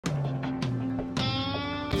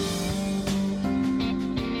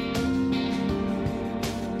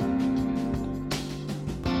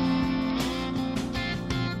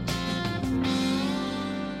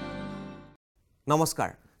নমস্কাৰ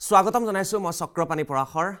স্বাগতম জনাইছো মই চক্ৰপানী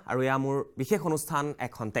পৰাশৰ আৰু এয়া মোৰ বিশেষ অনুষ্ঠান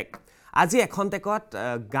এখন্তেক আজি এখন্তেকত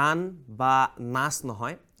গান বা নাচ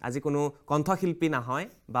নহয় আজি কোনো কণ্ঠশিল্পী নহয়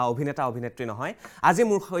বা অভিনেতা অভিনেত্ৰী নহয় আজি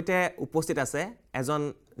মোৰ সৈতে উপস্থিত আছে এজন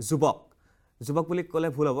যুৱক বুলি ক'লে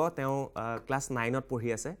ভুল হ'ব তেওঁ ক্লাছ 9 ত পঢ়ি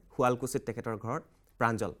আছে শুৱালকুছিত তেখেতৰ ঘৰত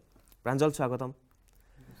প্ৰাঞ্জল স্বাগতম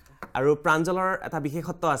আৰু প্ৰাঞ্জলৰ এটা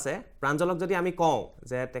বিশেষত্ব আছে প্ৰাঞ্জলক যদি আমি কওঁ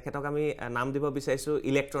যে তেখেতক আমি নাম দিব বিচাৰিছো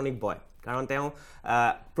ইলেক্ট্ৰনিক বয় কাৰণ তেওঁ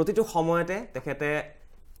প্ৰতিটো সময়তে তেখেতে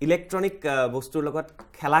ইলেক্ট্ৰনিক বস্তুৰ লগত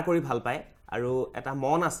খেলা কৰি ভাল পায় আৰু এটা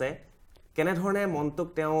মন আছে কেনে ধৰণে মনটোক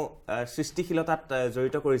তেওঁ সৃষ্টিশীলতাত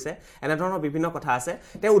জড়িত কৰিছে এনে ধৰণৰ বিভিন্ন কথা আছে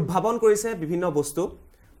তেওঁ উদ্ভাৱন কৰিছে বিভিন্ন বস্তু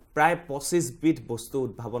প্ৰায় 25 বিধ বস্তু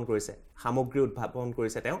উদ্ভাৱন কৰিছে সামগ্ৰী উদ্ভাৱন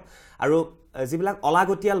কৰিছে তেওঁ আৰু যিবিলাক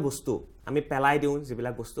অলাগতিয়াল বস্তু আমি পেলাই দিওঁ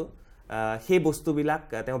যিবিলাক বস্তু সেই বস্তুবিলাক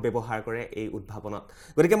তেওঁ ব্যৱহাৰ কৰে এই উদ্ভাৱনত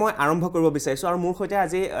গতিকে মই আৰম্ভ কৰিব বিচাৰিছো আৰু মোৰ সৈতে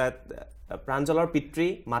আজি প্ৰাঞ্জলৰ পিতৃ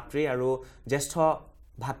মাতৃ আৰু জ্যেষ্ঠ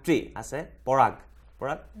ভাতৃ আছে পৰাগ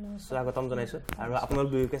স্বাগতম জনাইছো আৰু আপোনালোক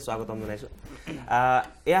দুয়োকে স্বাগতম জনাইছো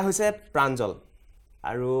এয়া হৈছে প্ৰাঞ্জল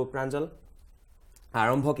আৰু প্ৰাঞ্জল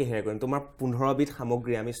আৰম্ভ কিহেৰে কৰিম তোমাৰ 15 বিধ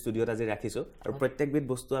সামগ্ৰী আমি ষ্টুডিঅত আজি ৰাখিছো আৰু প্ৰত্যেক বিধ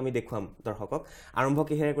বস্তু আমি দেখুৱাম দৰ্শকক আৰম্ভ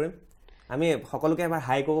কিহেৰে কৰিম আমি সকলোকে এবাৰ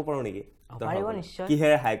হাই ক'ব পাৰো নেকি পাৰিব নিশ্চয়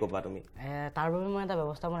কিহেৰে হাই ক'বা তুমি তাৰ বাবে মই এটা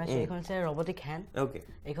ব্যৱস্থা বনাইছো এইখন আছে ৰবটিক হ্যান্ড ওকে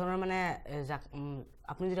এইখনৰ মানে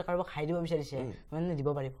আপুনি যদি কাৰোবাক হাই দিব বিচাৰিছে মানে দিব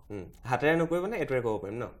পাৰিব হাতেৰে নকৰিব না এটোৰে ক'ব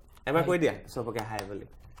পাৰিম ন এবাৰ কৈ দিয়া সবকে হাই বুলি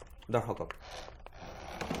দৰ্শকক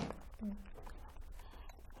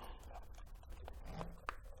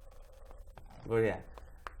বঢ়িয়া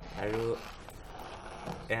আৰু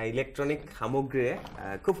ইলেক্ট্ৰনিক সামগ্ৰীৰে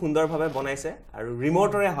খুব সুন্দৰভাৱে বনাইছে আৰু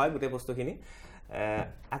ৰিমোটৰে হয় গোটেই বস্তুখিনি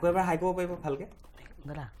আকৌ এবাৰ হাই ক'ব পাৰিব ভালকে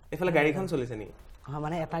দাদা এফালে গাড়ীখন চলিছে নেকি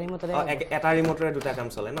মানে এটা ৰিমোটৰে দুটা কাম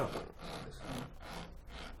চলে ন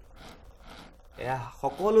এয়া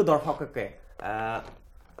সকলো দৰ্শককে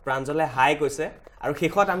প্ৰাঞ্জলে হাই কৈছে আৰু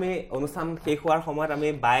শেষত আমি অনুষ্ঠান শেষ হোৱাৰ সময়ত আমি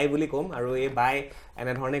বাই বুলি ক'ম আৰু এই বাই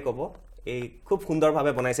এনেধৰণে ক'ব এই খুব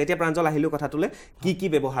সুন্দৰভাৱে বনাইছে এতিয়া প্ৰাঞ্জল আহিলো কথাটোলে কি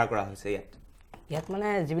ব্যৱহাৰ কৰা হৈছে ইয়াত মানে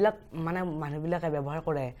যিবিলাক মানে মানুহবিলাকে ব্যৱহাৰ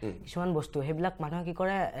কৰে কিছুমান বস্তু সেইবিলাক মানুহে কি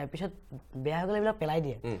কৰে পিছত বেয়া হৈ গ'লে এইবিলাক পেলাই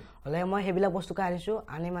দিয়ে হলে মই সেইবিলাক বস্তুকে আনিছো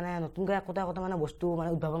আনি মানে নতুনকৈ একোটা মানে বস্তু মানে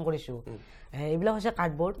উদ্ভাৱন কৰিছো এইবিলাক হৈছে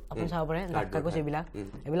কাৰ্ডবোৰ্ড আপুনি চাব পাৰে কাগজ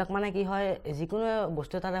এইবিলাক মানে কি হয় যিকোনো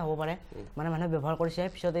বস্তু এটাতে হ'ব পাৰে মানে মানুহে ব্যৱহাৰ কৰিছে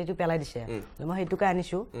পিছত এইটো পেলাই দিছে মই সেইটোকে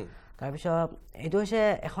আনিছো তাৰপিছত এইটো হৈছে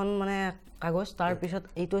এখন মানে কাগজ তাৰপিছত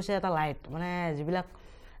এইটো হৈছে এটা লাইট মানে যিবিলাক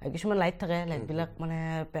কিছুমান লাইট থাকে লাইটবিলাক মানে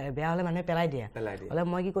বেয়া হ'লে মানুহে পেলাই দিয়ে হ'লে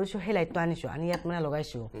মই কি কৰিছোঁ সেই লাইটটো আনিছোঁ আনি ইয়াত মানে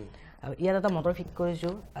লগাইছোঁ আৰু ইয়াত এটা মটৰ ফিট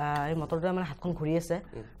কৰিছোঁ এই মটৰটোৱে মানে হাতখন ঘূৰি আছে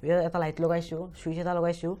ইয়াত এটা লাইট লগাইছোঁ চুইচ এটা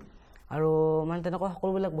লগাইছোঁ আৰু মানে তেনেকুৱা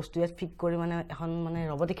সকলোবিলাক বস্তু ইয়াত ফিট কৰি মানে এখন মানে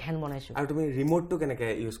ৰবটিক হ্যান্ড বনাইছোঁ আৰু তুমি ৰিমোটটো কেনেকৈ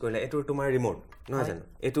ইউজ কৰিলা এইটো তোমাৰ ৰিমোট নহয় জানো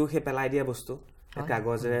এইটো সেই পেলাই দিয়া বস্তু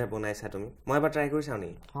কাগজেৰে বনাইছা তুমি মই এবাৰ ট্ৰাই কৰি চাওঁ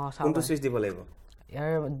নেকি কোনটো চুইচ দিব লাগিব ইয়াৰ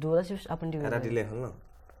দুটা চুইচ আপুনি দিব এটা দিলে হ'ল ন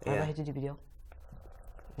সেইটো টিপি দিয়ক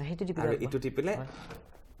সেইটো টিপি আৰু ইটো টিপিলে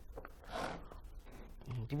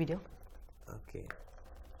টিপি দিয়ক ওকে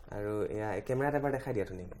আৰু এয়া কেমেৰাত এবাৰ দেখাই দিয়া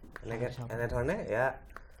ধুনীয়াকৈ এনে ধৰণে এয়া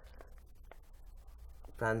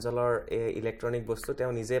প্ৰাঞ্জলৰ এই ইলেক্ট্ৰনিক বস্তু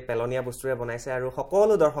তেওঁ নিজে পেলনীয়া বস্তুৰে বনাইছে আৰু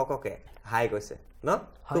সকলো দৰ্শককে হাই কৈছে ন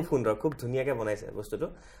খুব সুন্দৰ খুব ধুনীয়াকৈ বনাইছে বস্তুটো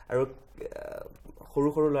আৰু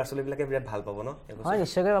সৰু ল'ৰা ছোৱালীবিলাকে বিৰাট ভাল পাব ন হয়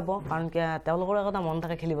নিশ্চয়কৈ পাব কাৰণ কি তেওঁলোকৰ এটা মন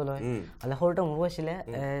থাকে খেলিবলৈ হ'লে সৰুতে মোৰো আছিলে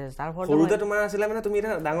তাৰ ফলত সৰুতে তোমাৰ আছিলে মানে তুমি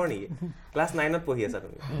এটা ডাঙৰ নেকি ক্লাছ 9 ত পঢ়ি আছা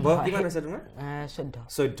তুমি বয়স কিমান হৈছে তোমাৰ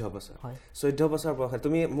 14 বছৰ 14 বছৰ বয়স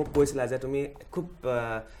তুমি মোক কৈছিলা যে তুমি খুব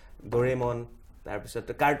ডৰেমন তাৰপিছত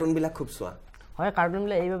কাৰ্টুনবিলাক খুব চোৱা হয়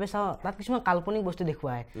কাৰ্টুনবিলাক এইভাবে চাওঁ তাত কিছুমান কাল্পনিক বস্তু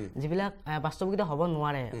দেখুৱায় যিবিলাক বাস্তৱিকতে হ'ব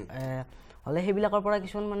নোৱাৰে হ'লে সেইবিলাকৰ পৰা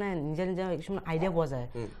কিছুমান মানে নিজে কিছুমান আইডিয়া পোৱা যায়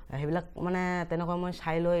সেইবিলাক মানে তেনেকুৱা মই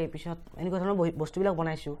চাই লৈ পিছত এনেকুৱা ধৰণৰ বস্তুবিলাক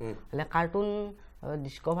বনাইছোঁ হ'লে কাৰ্টুন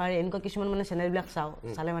ডিস্কভাৰী এনেকুৱা কিছুমান মানে চেনেলবিলাক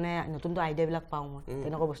চালে মানে নতুন আইডিয়াবিলাক পাওঁ মই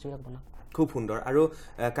তেনেকুৱা বস্তুবিলাক বনাওঁ খুব সুন্দৰ আৰু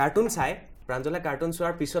কাৰ্টুন চাই প্ৰাঞ্জলে কাৰ্টুন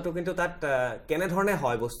চোৱাৰ পিছতো কিন্তু তাত কেনেধৰণে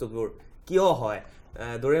হয় বস্তুবোৰ কিয় হয়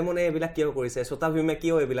ডৰেমনে এইবিলাক কিয় কৰিছে ছোটা ভীমে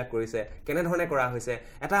কিয় এইবিলাক কৰিছে কেনেধৰণে কৰা হৈছে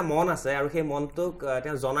এটা মন আছে আৰু সেই মনটোক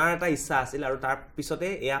তেওঁ জনাৰ এটা ইচ্ছা আছিল আৰু তাৰ পিছতে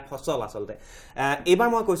এয়া ফচল আচলতে এইবাৰ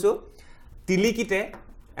মই কৈছোঁ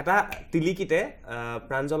তিলিকিতে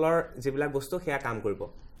প্ৰাঞ্জলৰ যিবিলাক বস্তু সেয়া কাম কৰিব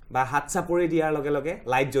বা হাত চাপৰি দিয়াৰ লগে লগে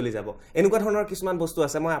লাইট জ্বলি যাব এনেকুৱা ধৰণৰ কিছুমান বস্তু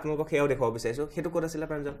আছে মই আপোনালোকক সেয়াও দেখুৱাব বিচাৰিছোঁ সেইটো ক'ত আছিলে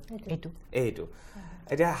প্ৰাঞ্জল এইটো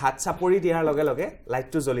এতিয়া হাত চাপৰি দিয়াৰ লগে লগে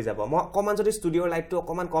লাইটটো জ্বলি যাব মই অকণমান যদি ষ্টুডিঅ'ৰ লাইটটো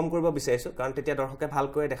অকণমান কম কৰিব বিচাৰিছোঁ কাৰণ তেতিয়া দৰ্শকে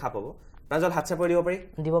ভালকৈ দেখা পাব প্ৰাঞ্জল হাত চাপৰি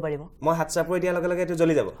দিব পাৰিব মই হাত চাপৰি দিয়াৰ লগে লগে এইটো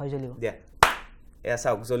জ্বলি যাব দিয়া এয়া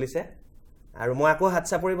চাওক জ্বলিছে আৰু মই আকৌ হাত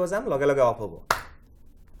চাপৰি বজাম লগে লগে অফ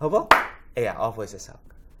হ'ব এয়া অফ হৈছে চাওক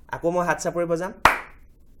আকৌ মই হাত চাপৰি বজাম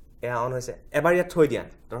এয়া অন হৈছে এবাৰ ইয়াত থৈ দিয়া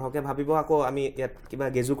দৰ্শকে ভাবিব আকৌ আমি ইয়াত কিবা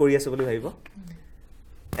গেজু কৰি আছো বুলি ভাবিব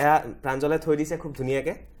এয়া প্ৰাঞ্জলে থৈ দিছে খুব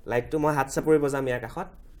ধুনীয়াকৈ লাইটটো মই হাত চাপৰি বজাম ইয়াৰ কাষত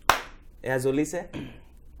এয়া জ্বলিছে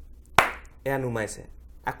এয়া নুমাইছে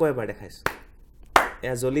আকৌ এবাৰ দেখাইছোঁ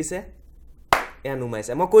এয়া জ্বলিছে এয়া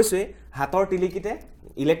নুমাইছে মই কৈছোঁৱেই হাতৰ টিলিকিতে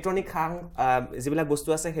ইলেক্ট্ৰনিক যিবিলাক বস্তু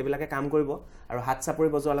আছে সেইবিলাকে কাম কৰিব আৰু হাত চাপৰি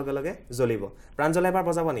বজোৱাৰ লগে লগে জ্বলিব প্ৰাঞ্জলে এবাৰ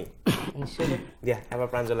বজাব নি দিয়া এবাৰ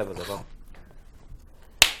প্ৰাঞ্জলে বজাব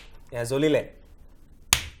এয়া জ্বলিলে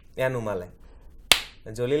এয়া নুমালে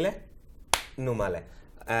জ্বলিলে নুমালে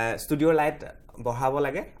ষ্টুডিঅ'ৰ লাইট বঢ়াব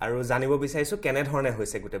লাগে আৰু জানিব বিচাৰিছোঁ কেনেধৰণে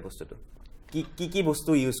হৈছে গোটেই বস্তুটো কি কি বস্তু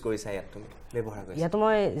ইউজ কৰিছা ইয়াত তুমি ব্যৱহাৰ কৰিছা ইয়াত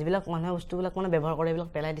মই যিবিলাক মানুহে বস্তুবিলাক মানে ব্যৱহাৰ কৰে এইবিলাক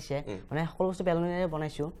পেলাই দিছে মানে সকলো বস্তু পেলনিৰে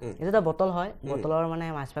বনাইছোঁ এইটো এটা বটল হয় বটলৰ মানে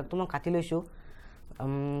মাছভাগটো মই কাটি লৈছোঁ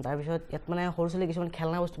তাৰপিছত ইয়াত মানে সৰু ছোৱালী কিছুমান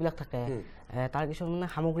খেলনা বস্তুবিলাক থাকে তাৰ কিছুমান মানে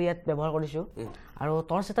সামগ্ৰী ইয়াত ব্যৱহাৰ কৰিছোঁ আৰু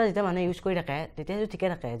টৰ্চ এটা যেতিয়া মানুহে ইউজ কৰি থাকে তেতিয়া সেইটো ঠিকে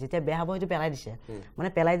থাকে যেতিয়া বেয়া হ'ব সেইটো পেলাই দিছে মানে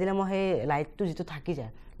পেলাই দিলে মই সেই লাইটটো যিটো থাকি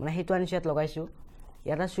যায় মানে সেইটো আনিছোঁ ইয়াত লগাইছোঁ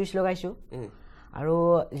ইয়াত এটা চুইচ লগাইছোঁ আৰু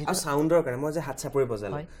সাউণ্ডৰ কাৰণে মই যে হাত চাপৰি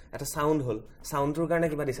বজালো এটা সাউণ্ড হ'ল সাউণ্ডটোৰ কাৰণে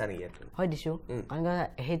কিবা দিছা নেকি ইয়াত হয় দিছোঁ কাৰণ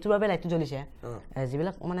সেইটোৰ বাবে লাইটটো জ্বলিছে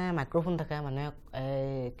যিবিলাক মানে মাইক্ৰফোন থাকে মানুহে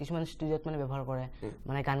কিছুমান ষ্টুডিঅ'ত মানে ব্যৱহাৰ কৰে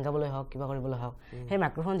মানে গান গাবলৈ হওক কিবা কৰিবলৈ হওক সেই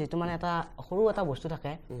মাইক্ৰফোন যিটো মানে এটা সৰু এটা বস্তু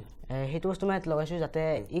থাকে সেইটো বস্তু মই ইয়াত লগাইছোঁ যাতে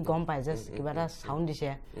ই গম পায় যে কিবা এটা চাউণ্ড দিছে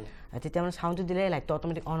তেতিয়া মানে চাউণ্ডটো দিলে লাইটটো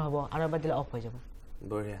অট'মেটিক অন হ'ব আৰু এবাৰ দিলে অফ হৈ যাব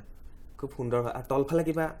বঢ়িয়া খুব সুন্দৰ আৰু তলফালে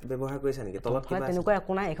কিবা ব্যৱহাৰ কৰিছা নেকি তলত কিবা তেনেকুৱা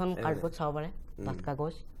একো নাই এখন কাৰ্ডবৰ্ড চাব পাৰে পাত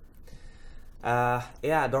কাগজ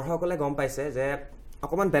এয়া দৰ্শকসকলে গম পাইছে যে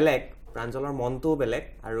অকণমান বেলেগ প্ৰাঞ্জলৰ মনটোও বেলেগ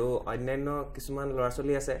আৰু অন্যান্য কিছুমান ল'ৰা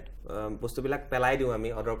ছোৱালী আছে বস্তুবিলাক পেলাই দিওঁ আমি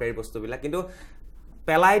অদৰকাৰী বস্তুবিলাক কিন্তু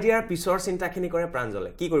পেলাই দিয়াৰ পিছৰ চিন্তাখিনি কৰে প্ৰাঞ্জলে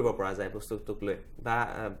কি কৰিব পৰা যায় বস্তুটোক লৈ বা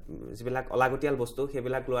যিবিলাক অলাগতিয়াল বস্তু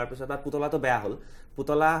সেইবিলাক লোৱাৰ পিছত বা পুতলাটো বেয়া হ'ল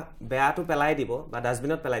পুতলা বেয়াটো পেলাই দিব বা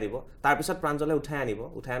ডাষ্টবিনত পেলাই দিব তাৰপিছত প্ৰাঞ্জলে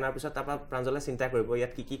উঠাই অনাৰ পিছত তাৰপৰা প্ৰাঞ্জলে চিন্তা কৰিব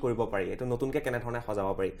ইয়াত কি কৰিব পাৰি এইটো নতুনকৈ কেনেধৰণে সজাব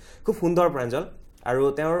পাৰি খুব সুন্দৰ প্ৰাঞ্জল আৰু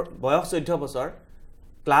তেওঁৰ বয়স 14 বছৰ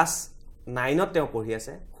ক্লাছ 9ত তেওঁ পঢ়ি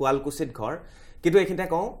আছে শুৱালকুছিত ঘৰ কিন্তু এইখিনিতে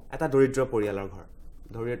কওঁ এটা দৰিদ্ৰ পৰিয়ালৰ ঘৰ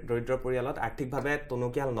দৰিদ্ৰ পৰিয়ালত আৰ্থিকভাৱে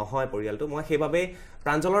টনকিয়াল নহয় পৰিয়ালটো মই সেইবাবেই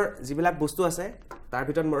প্ৰাঞ্জলৰ যিবিলাক বস্তু আছে তাৰ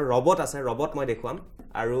ভিতৰত মোৰ ৰবট আছে ৰবট মই দেখুৱাম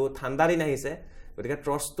আৰু ঠাণ্ডা দিন আহিছে গতিকে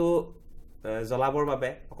টৰ্চটো জ্বলাবৰ বাবে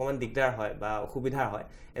অকণমান দিগদাৰ হয় বা অসুবিধা হয়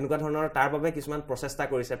এনেকুৱা ধৰণৰ তাৰ বাবে কিছুমান প্ৰচেষ্টা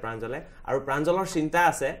কৰিছে প্ৰাঞ্জলে আৰু প্ৰাঞ্জলৰ চিন্তা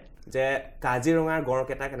আছে যে কাজিৰঙাৰ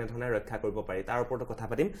গড়কেইটা কেনেধৰণে ৰক্ষা কৰিব পাৰি তাৰ ওপৰতো কথা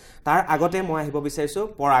পাতিম তাৰ আগতে মই আহিব বিচাৰিছোঁ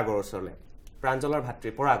পৰাগৰ ওচৰলৈ প্ৰাঞ্জলৰ ভাতৃ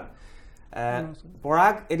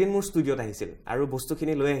পৰাগ এদিন মোৰ ষ্টুডিঅ'ত আহিছিল আৰু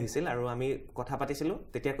বস্তুখিনি লৈ আহিছিল আৰু আমি কথা পাতিছিলোঁ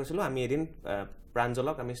তেতিয়া কৈছিলোঁ আমি এদিন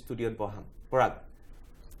প্ৰাঞ্জলক আমি ষ্টুডিঅ'ত বহাম পৰাগ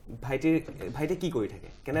ভাইটি কি কৰি থাকে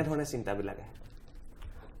কেনেধৰণে চিন্তাবিলাক আহে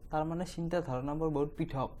তাৰ মানে চিন্তা ধাৰণাবোৰ বহুত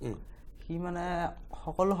পৃথক সি মানে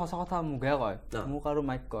সকলো সঁচা কথা মুখে কয় মোক আৰু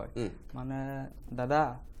মাইক কয় মানে দাদা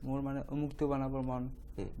মোৰ মানে অমুকটো বনাবৰ মন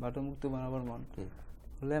বা তমুকটো বনাবৰ মন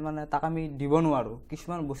হ'লে মানে তাক আমি দিব নোৱাৰোঁ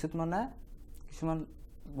কিছুমান বস্তুত মানে কিছুমান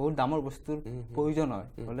বহুত দামৰ বস্তুৰ প্ৰয়োজন হয়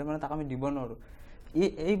হ'লে মানে তাক আমি দিব নোৱাৰোঁ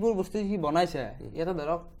এইবোৰ বস্তু সি বনাইছে ইয়াতে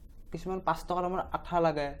ধৰক কিছুমান 5 টকাৰ আমাৰ আঠা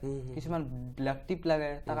লাগে কিছুমান ব্লেক টিপ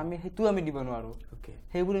লাগে তাক আমি সেইটো আমি দিব নোৱাৰোঁ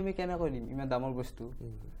সেইবোৰ আমি কেনেকৈ দিম ইমান দামৰ বস্তু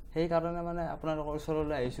সেইকাৰণে মানে আপোনালোকৰ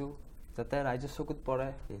ওচৰলৈ আহিছোঁ যাতে ৰাইজৰ চকুত পৰে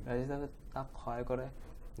ৰাইজে যাতে তাক সহায় কৰে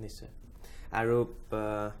নিশ্চয় আৰু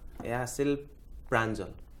এয়া আছিল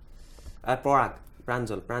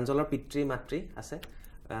প্ৰাঞ্জলৰ পিতৃ মাতৃ আছে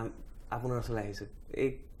আপোনাৰ ওচৰলৈ আহিছোঁ এই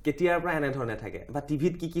কেতিয়াৰ পৰা এনেধৰণে থাকে বা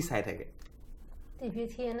টিভিত কি চাই থাকে টিভিত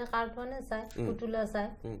সি এনে কাৰ্টুনে চাই পুতুলা চাই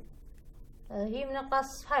সি মানে ক্লাছ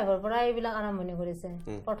 5ৰ পৰা এইবিলাক আৰম্ভণি কৰিছে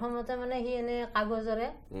প্ৰথমতে মানে সি এনে কাগজৰে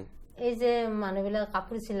এই যে মানুহবিলাক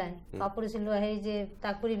কাপোৰ চিলোৱা সেই যে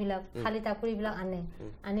টাকুৰিবিলাক খালী টাকুৰিবিলাক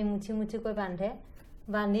আনি মুঠিকৈ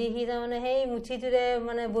বান্ধি সি তাৰমানে সেই মুঠিটোৰে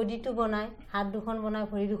মানে বডিটো বনায় হাত দুখন বনায়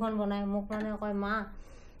ভৰি দুখন বনায় মোক মানে কয় মা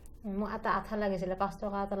মোক এটা আঠা লাগিছিলে 5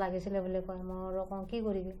 টকা এটা লাগিছিলে বুলি কয় মই আৰু কওঁ কি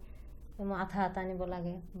কৰিবি মই আঠা এটা আনিব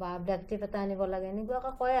লাগে বা ব্লেক টিপ এটা আনিব লাগে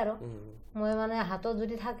এনেকুৱাকৈ কয় আৰু মই মানে হাতত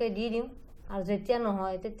যদি থাকে দি দিম আৰু যেতিয়া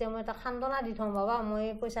নহয় তেতিয়া মই এটা সান্তনা দি থওঁ বাবা মই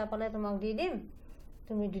পইচা পালে তোমাক দি দিম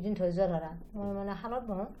তুমি 2 দিন ধৈৰ্য ধৰা মই মানে শালত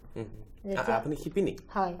বহোঁ আপুনি শিপিনী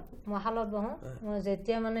হয় মই শালত বহোঁ মই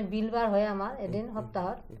যেতিয়া মানে বিল বাৰ হয় আমাৰ এদিন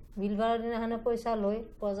সপ্তাহত বিল বাৰৰ দিনাখনে পইচা লৈ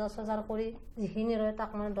বজাৰ চজাৰ কৰি যিখিনি ৰয়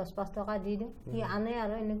তাক মানে 10-5 টকা দি দিওঁ সি আনে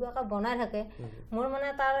আৰু এনেকুৱাকৈ বনাই থাকে মোৰ মানে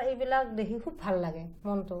তাৰ এইবিলাক দেখি খুব ভাল লাগে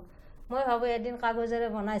মনটো মই ভাবোঁ এদিন কাগজেৰে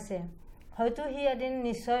বনাইছে হয়তো সি এদিন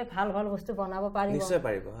নিশ্চয় ভাল বস্তু বনাব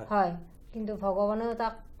পাৰিব হয় কিন্তু ভগৱানেও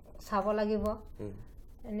তাক চাব লাগিব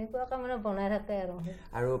এনেকুৱাকৈ মানে বনাই থাকে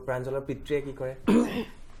আৰু প্ৰাঞ্জলৰ পিতৃয়ে কি কৰে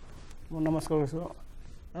মই নমস্কাৰ কৰিছোঁ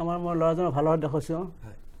মই ল'ৰাজনক ভাল হোৱা দেখুৱাইছোঁ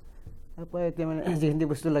তাৰপৰা এতিয়া মানে যিখিনি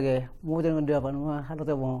বস্তু লাগে ময়ো তেনেকৈ দিব পাৰোঁ মই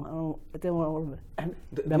হাততে বহোঁ আৰু এতিয়া মোৰ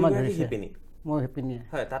বেমাৰ ধৰিছে মই শিপিনী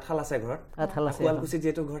হয় তাঁতশাল আছে ঘৰত তাঁতশাল আছে শুৱালকুছিত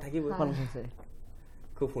যিহেতু ঘৰ থাকিবই শুৱালকুছি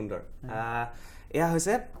খুব সুন্দৰ এয়া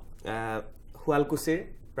হৈছে শুৱালকুছিৰ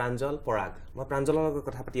প্ৰাঞ্জল পৰাগ মই প্ৰাঞ্জলৰ লগত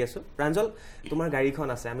কথা পাতি আছোঁ প্ৰাঞ্জল তোমাৰ গাড়ীখন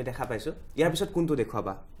আছে আমি দেখা পাইছোঁ ইয়াৰ পিছত কোনটো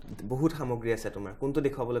দেখুৱাবা বহুত সামগ্ৰী আছে তোমাৰ কোনটো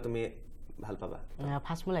দেখুৱাবলৈ তুমি ভাল পাবা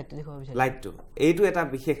ফাৰ্ষ্ট মই লাইটটো দেখুৱাব বিচাৰিছোঁ লাইটটো এইটো এটা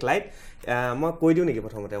বিশেষ লাইট মই কৈ দিওঁ নেকি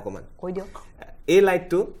প্ৰথমতে অকণমান কৈ দিয়ক এই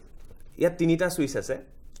লাইটটো ইয়াত 3টা ছুইচ আছে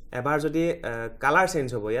এবাৰ যদি কালাৰ চেঞ্জ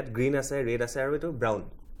হ'ব ইয়াত গ্ৰীণ আছে ৰেড আছে আৰু এইটো ব্ৰাউন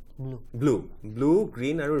ব্লু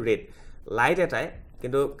গ্ৰীণ আৰু ৰেড লাইট এটাই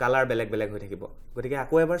কিন্তু কালাৰ বেলেগ বেলেগ হৈ থাকিব গতিকে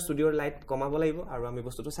আকৌ এবাৰ ষ্টুডিঅ'ৰ লাইট কমাব লাগিব আৰু আমি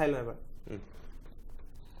বস্তুটো চাই লওঁ এবাৰ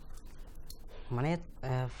মানে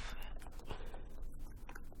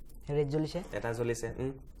ৰেড জ্বলিছে এটা জ্বলিছে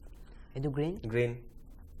এইটো গ্ৰীণ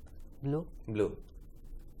ব্লু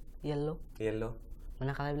য়েল্ল'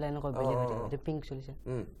 মানে কালাৰবিলাক এনেকুৱা বেলেগ হৈ থাকিব এইটো পিংক চলিছে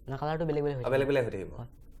মানে কালাৰটো বেলেগ বেলেগ হৈ থাকিব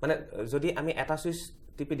মানে যদি আমি এটা ছুইচ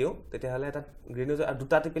টিপি দিওঁ তেতিয়াহ'লে এটা গ্ৰীণ আৰু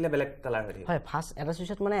দুটা টিপিলে বেলেগ কালাৰ হৈ থাকিব হয় ফাৰ্ষ্ট এটা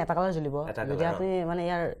ছুইচত মানে এটা কালাৰ জ্বলিব যদি আপুনি মানে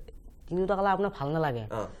ইয়াৰ 3টা কালাৰ আপোনাৰ ভাল নালাগে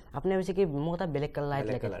আপুনি ভাবিছে কি মোক এটা বেলেগ কালাৰ লাইট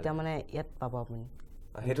লাগে তেতিয়া মানে ইয়াত পাব আপুনি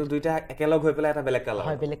সেইটো দুইটা একেলগ হৈ পেলাই এটা বেলেগ কালাৰ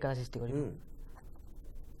হয় বেলেগ কালাৰ সৃষ্টি কৰিব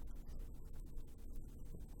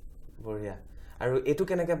বঢ়িয়া আৰু এইটো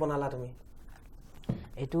কেনেকৈ বনালা তুমি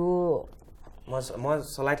এইটো মই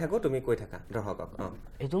চলাই থাকোঁ তুমি কৈ থাকা দৰ্শকক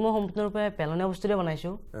এইটো মই সম্পূৰ্ণৰূপে পেলনীয়া বস্তুৰে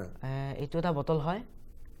বনাইছোঁ এইটো এটা বটল হয়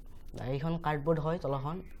এইখন কাৰ্ডবৰ্ড হয়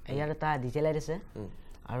তলখন ইয়াত এটা ডিজে লাইট আছে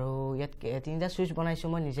আৰু ইয়াত 3টা ছুইচ বনাইছোঁ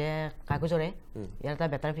মই নিজে কাগজৰে ইয়াত এটা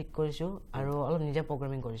বেটাৰী ফিট কৰিছোঁ আৰু অলপ নিজে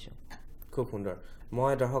প্ৰগ্ৰামিং কৰিছোঁ খুব সুন্দৰ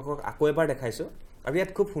মই দৰ্শকক আকৌ এবাৰ দেখাইছোঁ আৰু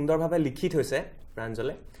ইয়াত খুব সুন্দৰভাৱে লিখি থৈছে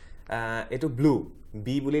প্ৰাঞ্জলে এইটো ব্লু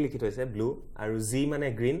বি বুলি লিখি থৈছে ব্লু আৰু জি মানে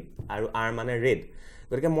গ্ৰীণ আৰু আৰ মানে ৰেড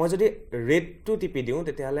গতিকে মই যদি ৰেডটো টিপি দিওঁ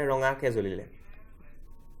তেতিয়াহ'লে ৰঙাকৈ জ্বলিলে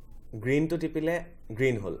গ্ৰীণটো টিপিলে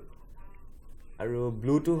গ্ৰীণ হ'ল আৰু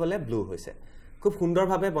ব্লুটো হ'লে ব্লু হৈছে খুব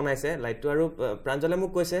সুন্দৰভাৱে বনাইছে লাইটটো আৰু প্ৰাঞ্জলে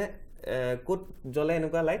মোক কৈছে ক'ত জ্বলে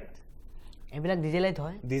এনেকুৱা লাইট এইবিলাক ডিজে লাইট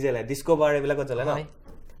হয় ডিস্কভাৰ এইবিলাকত জ্বলে ন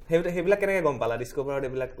সেইবিলাক কেনেকৈ গম পালা ডিস্কভাৰত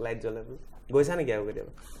এইবিলাক লাইট জ্বলে গৈছা নেকি আৰু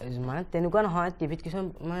কেতিয়াবা মানে তেনেকুৱা নহয় টিভিত কিছুমান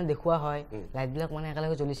মানে দেখুওৱা হয় লাইটবিলাক মানে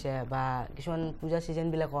একেলগে জ্বলিছে বা কিছুমান পূজা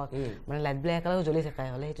ছিজনবিলাকত মানে লাইটবিলাক একেলগে জ্বলি থাকে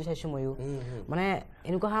হ'লে সেইটো চাইছোঁ ময়ো মানে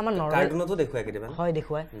এনেকুৱা হয় আমাৰ কাৰ্টুনতো দেখুৱাই কেতিয়াবা হয়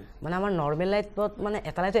দেখুৱাই মানে আমাৰ নৰ্মেল লাইটত মানে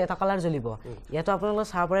এটা লাইটত এটা কালাৰ জ্বলিব ইয়াতো আপোনালোকৰ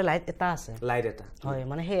চাব পাৰে লাইট এটা আছে লাইট এটা হয়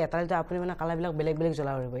মানে সেই এটা লাইটত আপুনি মানে কালাৰবিলাক বেলেগ বেলেগ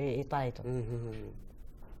জ্বলাব পাৰিব এটা লাইটত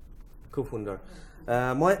খুব সুন্দৰ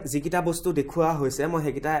মই যিকেইটা বস্তু দেখুওৱা হৈছে মই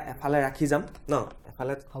সেইকেইটা এফালে ৰাখি যাম ন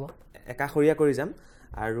এফালে হ'ব একাষৰীয়া কৰি যাম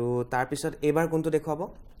আৰু তাৰপিছত এইবাৰ কোনটো দেখুৱাব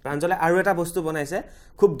প্ৰাঞ্জলে আৰু এটা বস্তু বনাইছে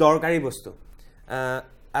খুব দৰকাৰী বস্তু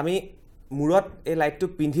আমি মূৰত এই লাইটটো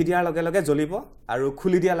পিন্ধি দিয়াৰ লগে লগে জ্বলিব আৰু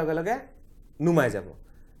খুলি দিয়াৰ লগে লগে নুমাই যাব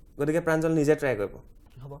গতিকে প্ৰাঞ্জল নিজে ট্ৰাই কৰিব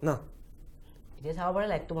হ'ব ন এতিয়া চাব পাৰে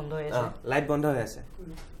লাইটটো বন্ধ হৈ আছে লাইট বন্ধ হৈ আছে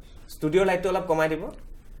ষ্টুডিঅ'ৰ লাইটটো অলপ কমাই দিব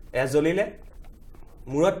এয়া জ্বলিলে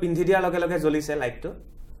মূৰত পিন্ধি দিয়াৰ লগে লগে জ্বলিছে লাইটটো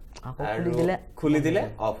খুলি দিলে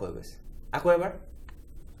অফ হৈ গৈছে আকৌ এবাৰ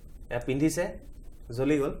এয়া পিন্ধিছে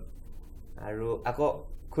জ্বলি গ'ল আৰু আকৌ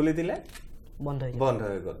খুলি দিলে বন্ধ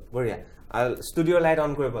হৈ গ'ল বঢ়িয়া আৰু ষ্টুডিঅ'ৰ লাইট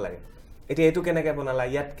অন কৰিব লাগে এতিয়া এইটো কেনেকৈ বনালা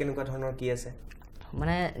ইয়াত কেনেকুৱা ধৰণৰ কি আছে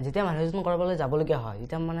মানে যেতিয়া মানুহ এজন ক'ৰবালৈ যাবলগীয়া হয়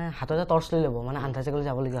যেতিয়া মানে হাততে টৰ্চ লৈ ল'ব মানে আন্ধাৰ জেগালৈ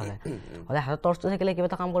যাবলগীয়া হ'লে হ'লে হাতত টৰ্চটো থাকিলে কিবা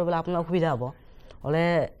এটা কাম কৰিবলৈ আপোনাৰ অসুবিধা হ'ব হ'লে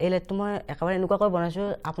এই লাইটটো মই একেবাৰে এনেকুৱাকৈ বনাইছোঁ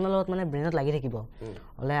আপোনাৰ লগত মানে ব্ৰেইনত লাগি থাকিব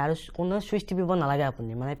হ'লে আৰু কোনো চুইচ টিপিব নালাগে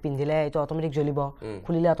আপুনি মানে পিন্ধিলে এইটো অট'মেটিক জ্বলিব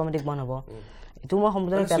খুলিলে অট'মেটিক বন্ধ হ'ব এইটো মই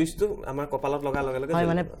সম্পূৰ্ণ চুইচটো আমাৰ কপালত লগাৰ লগে লগে হয়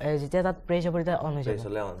মানে যেতিয়া তাত প্ৰেছ হ'ব তেতিয়া অন হৈ যাব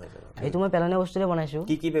এইটো মই পেলনীয়া বস্তুৰে বনাইছোঁ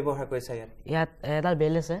কি ব্যৱহাৰ কৰিছা ইয়াত এডাল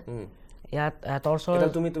বেল আছে ইয়াত টৰ্চৰ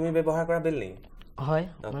তুমি ব্যৱহাৰ কৰা বেল নেকি হয়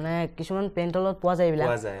মানে কিছুমান পেইণ্টলত পোৱা যায় এইবিলাক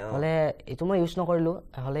হ'লে এইটো মই ইউজ নকৰিলোঁ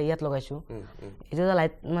হ'লে ইয়াত লগাইছোঁ এইটো এটা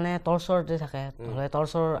লাইট মানে টৰ্চৰ যে থাকে হ'লে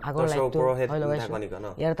টৰ্চৰ আগৰ লাইটটো হয় লগাইছোঁ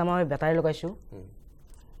ইয়াত এটা মই বেটাৰী লগাইছোঁ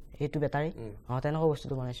এইটো বেটাৰী তেনেকুৱা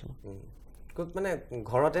বস্তুটো বনাইছোঁ মানে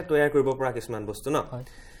ঘৰতে তৈয়াৰ কৰিব পৰা কিছুমান বস্তু ন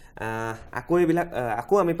আকৌ এইবিলাক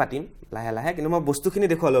আকৌ আমি পাতিম লাহে লাহে কিন্তু মই বস্তুখিনি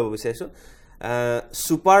দেখুৱাই ল'ব বিচাৰিছোঁ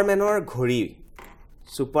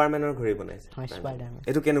ছুপাৰমেনৰ ঘড়ী বনাইছে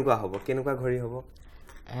এইটো কেনেকুৱা হ'ব কেনেকুৱা ঘড়ী হ'ব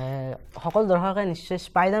সকলো দৰ্শকে নিশ্চয়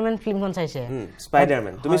স্পাইডাৰমেন ফিল্মখন চাইছে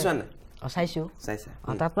স্পাইডাৰমেন তুমি চোৱা নাই চাইছোঁ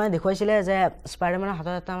তাত মানে দেখুৱাইছিলে যে স্পাইডাৰমেনৰ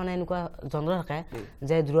হাতত এটা মানে এনেকুৱা যন্ত্ৰ থাকে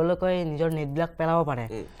যে দূৰলৈকৈ নিজৰ নেটবিলাক পেলাব পাৰে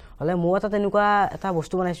হ'লে মই এটা তেনেকুৱা এটা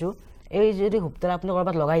বস্তু বনাইছোঁ এই যদি হুপডাল আপুনি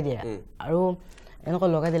ক'ৰবাত লগাই দিয়ে আৰু এনেকুৱা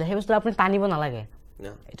লগাই দিলে সেই বস্তুটো আপুনি টানিব নালাগে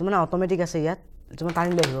এইটো মানে অট'মেটিক আছে ইয়াত এইটো মানে টানি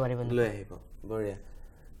লৈ আহিব পাৰিব বঢ়িয়া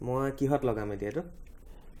মই কিহত লগাম এতিয়া এইটো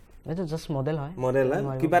এইটো জাষ্ট মডেল হয় মডেল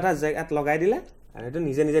হয় কিবা এটা জেগাত লগাই দিলে আৰু এইটো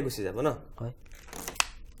নিজে নিজে গুচি যাব ন হয়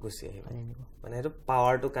গুচি আহিব মানে এইটো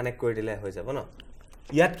পাৱাৰটো কানেক্ট কৰি দিলে হৈ যাব ন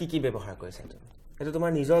ইয়াত কি ব্যৱহাৰ কৰিছা তুমি এইটো তোমাৰ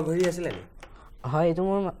নিজৰ ঘড়ী আছিলে নি হয়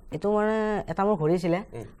এইটো মানে এটা মোৰ ঘড়ী আছিলে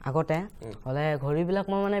আগতে হ'লে ঘড়ীবিলাক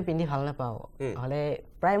মই মানে পিন্ধি ভাল নাপাওঁ হ'লে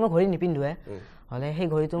প্ৰায় মই ঘড়ী নিপিন্ধোৱে হ'লে সেই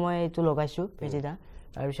ঘড়ীটো মই এইটো লগাইছোঁ পেজিটা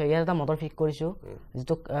তাৰপিছত ইয়াত এটা মটৰ ফিট কৰিছোঁ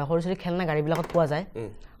যিটো সৰু ছোৱালী খেলনা গাড়ীবিলাকত পোৱা যায়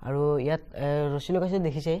আৰু ইয়াত ৰছী লগাইছোঁ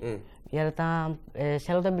দেখিছেই ইয়াত এটা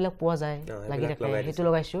চেলোটেপবিলাক পোৱা যায় লাগি থাকে সেইটো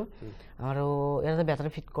লগাইছোঁ আৰু ইয়াত এটা বেটাৰী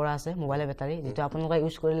ফিট কৰা আছে মোবাইলৰ বেটাৰী যিটো আপোনালোকে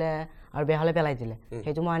ইউজ কৰিলে আৰু বেয়া হ'লে পেলাই দিলে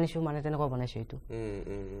সেইটো মই আনিছোঁ মানে তেনেকুৱা বনাইছোঁ এইটো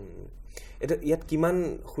এইটো ইয়াত কিমান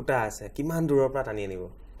সূতা আছে কিমান দূৰৰ পৰা টানি আনিব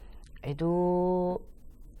এইটো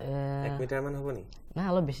 1 মিটাৰ মান হ'ব নি নাই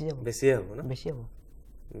অলপ বেছিয়ে হ'ব ন বেছি হ'ব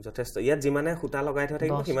যথেষ্ট ইয়াত যিমানে সূতা লগাই থোৱা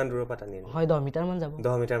থাকিব সিমান দূৰৰ পৰা টানি আনিব হয় 10 মিটাৰ মান যাব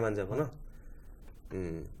 10 মিটাৰ মান যাব ন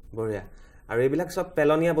বঢ়িয়া আৰু এইবিলাক চব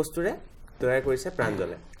পেলনীয়া বস্তুৰে তৈয়াৰ কৰিছে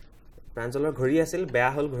প্ৰাঞ্জলৰ ঘড়ী আছিল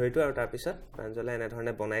বেয়া হ'ল ঘড়ীটো আৰু তাৰপিছত প্ৰাঞ্জলে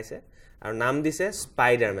এনেধৰণে বনাইছে আৰু নাম দিছে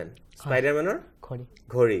স্পাইডাৰমেনৰ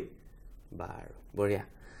ঘড়ী বাৰু বঢ়িয়া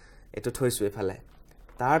এইটো থৈছোঁ এইফালে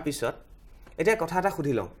তাৰপিছত এতিয়া কথা এটা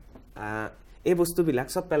সুধি লওঁ এই বস্তুবিলাক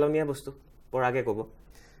চব পেলনীয়া বস্তু পৰাগে ক'ব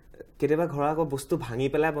কেতিয়াবা ঘৰৰ আকৌ বস্তু ভাঙি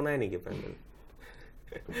পেলাই বনায় নেকি প্ৰাঞ্জল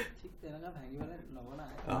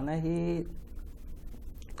মানে সি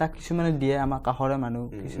তাক কিছুমানে দিয়ে আমাৰ কাষৰে মানুহ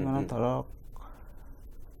কিছুমানে ধৰক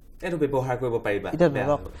এইটো ব্যৱহাৰ কৰিব পাৰিবা এতিয়া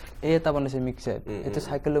ধৰক এই এটা বনাইছে মিক্সাৰ এইটো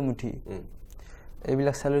চাইকেলৰ মুঠি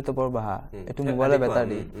এইবিলাক চেলাৰী টপৰ বাহা এইটো মোবাইলৰ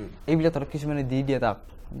বেটাৰী এইবিলাক ধৰক কিছুমানে দি দিয়ে তাক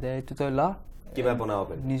যে এইটো তই ল কিবা বনাব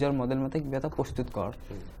পাৰি নিজৰ মডেল মতে কিবা এটা প্ৰস্তুত কৰ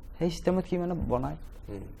সেই চিষ্টেমত সি মানে বনায়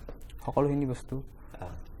সকলোখিনি বস্তু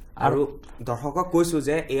আৰু দৰ্শকক কৈছোঁ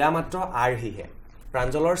যে এয়া মাত্ৰ আৰ্হিহে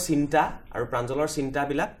প্ৰাঞ্জলৰ চিন্তা আৰু প্ৰাঞ্জলৰ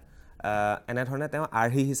চিন্তাবিলাক এনেধৰণে তেওঁ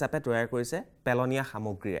আৰ্হি হিচাপে তৈয়াৰ কৰিছে পেলনীয়া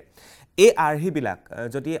সামগ্ৰীৰে এই আৰ্হিবিলাক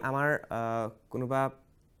যদি আমাৰ কোনোবা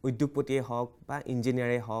উদ্যোগপতিয়ে হওক বা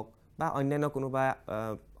ইঞ্জিনিয়াৰে হওক বা অন্যান্য কোনোবা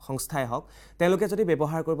সংস্থাই হওক তেওঁলোকে যদি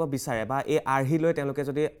ব্যৱহাৰ কৰিব বিচাৰে বা এই আৰ্হি লৈ তেওঁলোকে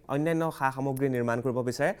যদি অন্যান্য সা সামগ্ৰী নিৰ্মাণ কৰিব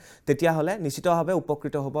বিচাৰে তেতিয়াহ'লে নিশ্চিতভাৱে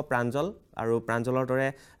উপকৃত হ'ব প্ৰাঞ্জল আৰু প্ৰাঞ্জলৰ দৰে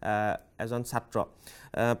এজন ছাত্ৰ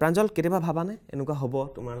প্ৰাঞ্জল কেতিয়াবা ভাবানে এনেকুৱা হ'ব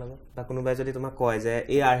তোমাৰ লগত বা কোনোবাই যদি তোমাক কয় যে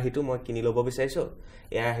এই আৰ্হিটো মই কিনি ল'ব বিচাৰিছোঁ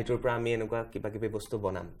এই আৰ্হিটোৰ পৰা আমি এনেকুৱা কিবা কিবি বস্তু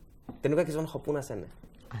বনাম তেনেকুৱা কিছুমান সপোন আছেনে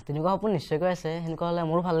তেনেকুৱা সপোন নিশ্চয়কৈ আছে সেনেকুৱা হ'লে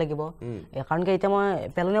মোৰো ভাল লাগিব কাৰণ কি এতিয়া মই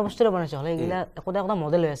পেলনীয়া বস্তুৰে বনাইছোঁ হ'লে এইগিলা একোটা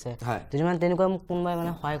মডেল হৈ আছে যদি মানে তেনেকুৱা মোক কোনোবাই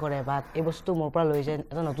মানে সহায় কৰে বা এই বস্তু মোৰ পৰা লৈ যায়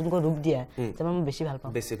এটা নতুনকৈ ৰূপ দিয়ে তেতিয়া মই বেছি ভাল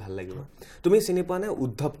পাওঁ বেছি ভাল লাগিব তুমি চিনি পোৱা নে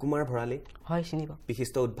উদ্ধৱ কুমাৰ ভৰালী হয় চিনি পাওঁ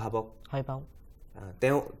বিশিষ্ট উদ্ভাৱক হয় পাওঁ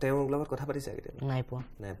তেওঁৰ লগত কথা পাতিছা কেতিয়াবা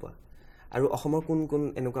নাই পোৱা আৰু অসমৰ কোন কোন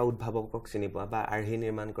এনেকুৱা উদ্ভাৱকক চিনি পোৱা বা আৰ্হি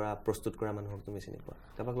নিৰ্মাণ কৰা প্ৰস্তুত কৰা মানুহক তুমি চিনি পোৱা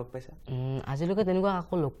কাৰোবাক লগ পাইছা আজিলৈকে তেনেকুৱা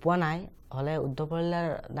আকৌ লগ পোৱা নাই হ'লে উদ্ধৱ পালিলাৰ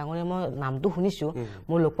ডাঙৰীয়া মই নামটো শুনিছোঁ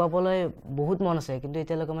মোৰ লগ পাবলৈ বহুত মন আছে কিন্তু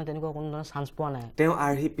এতিয়ালৈকে মই তেনেকুৱা কোনো ধৰণৰ চান্স পোৱা নাই তেওঁ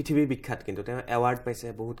আৰ্হি পৃথিৱীৰ বিখ্যাত কিন্তু তেওঁ এৱাৰ্ড পাইছে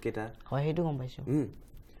বহুত কেইটা হয় সেইটো গম পাইছোঁ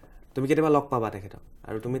তুমি কেতিয়াবা লগ পাবা তেখেতক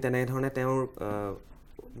আৰু তুমি তেনেধৰণে তেওঁৰ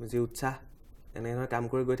যি উৎসাহ এনেধৰণে কাম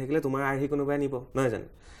কৰি গৈ থাকিলে তোমাৰ আৰ্হি কোনোবাই নিব নহয় জানো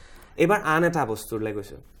এইবাৰ আন এটা বস্তুলৈ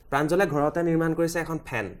গৈছোঁ প্ৰাঞ্জলে ঘৰতে নিৰ্মাণ কৰিছে এখন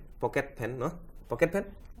ফেন পকেট ফেন ন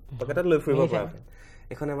পকেটত লৈ ফুৰিব পৰা ফেন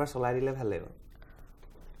এখন এবাৰ চলাই দিলে ভাল লাগিব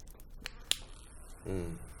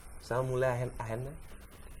চাওঁ মোলৈ আহে নাই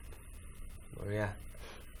বঢ়িয়া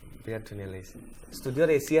বিৰাট ধুনীয়া লাগিছে ষ্টুডিঅ'ত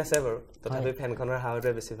এচি আছে বাৰু তথাপি ফেনখনৰ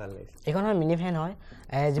হাৱাটোৱে বেছি ভাল লাগিছে এইখন হয় মিনি ফেন হয়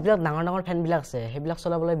যিবিলাক ডাঙৰ ফেনবিলাক আছে সেইবিলাক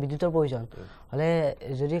চলাবলৈ বিদ্যুতৰ প্ৰয়োজন হ'লে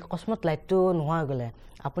যদি অকস্মাত লাইটটো নোহোৱা হৈ গ'লে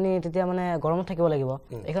আপুনি তেতিয়া মানে গৰমত থাকিব লাগিব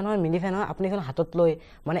এইখন হয় মিনি ফেন হয় আপুনি এইখন হাতত লৈ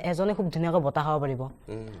মানে এজনে খুব ধুনীয়াকৈ বতাহ খাব পাৰিব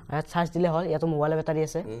ইয়াত চাৰ্জ দিলে হ'ল ইয়াতো মোবাইলৰ বেটাৰী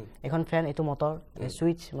আছে এইখন ফেন এইটো মটৰ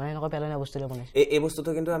ছুইচ মানে এনেকুৱা পেলনীয়া বস্তুৰে বনাইছে এই বস্তুটো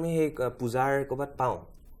কিন্তু আমি সেই পূজাৰ ক'ৰবাত পাওঁ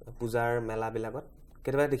পূজাৰ মেলাবিলাকত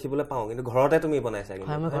কেতিয়াবা দেখিবলৈ পাওঁ কিন্তু ঘৰতে তুমি বনাইছা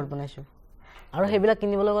হয় মই ঘৰত বনাইছোঁ আৰু সেইবিলাক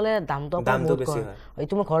কিনিবলৈ গ'লে দামটো বেছি হয়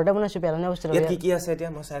এইটো মই ঘৰতে বনাইছোঁ পেলনীয়া বস্তু কি আছে এতিয়া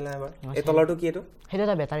মই চাই লওঁ এবাৰ এই তলৰটো কি এইটো সেইটো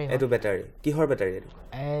এটা বেটাৰী এইটো বেটাৰী কিহৰ বেটাৰী এইটো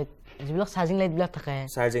যিবিলাক চাৰ্জিং লাইটবিলাক থাকে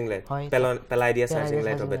চাৰ্জিং লাইট পেলাই দিয়া চাৰ্জিং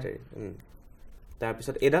লাইটৰ বেটাৰী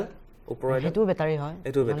তাৰপিছত এইডাল ওপৰৰ সেইটো বেটাৰী হয়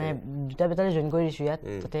মানে দুটা বেটাৰী জইন কৰি দিছোঁ ইয়াত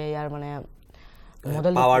তাতে ইয়াৰ মানে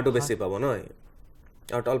মডেল পাৱাৰটো বেছি পাব নহয়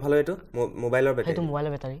আৰু তলফালে এইটো মোবাইলৰ বেটাৰী সেইটো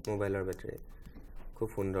মোবাইলৰ বেটাৰী খুব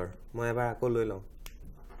সুন্দৰ মই এবাৰ আকৌ লৈ লওঁ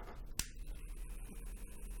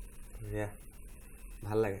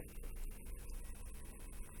ভাল লাগে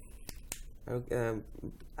আৰু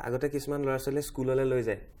আগতে কিছুমান ল'ৰা ছোৱালীয়ে স্কুললৈ লৈ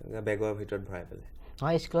যায় বেগৰ ভিতৰত ভৰাই পেলাই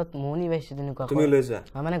হয় স্কুলত ময়ো নি পাইছোঁ তেনেকুৱা তুমি লৈ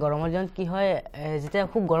যোৱা মানে গৰমৰ দিনত কি হয় যেতিয়া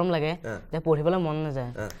খুব গৰম লাগে তেতিয়া পঢ়িবলৈ মন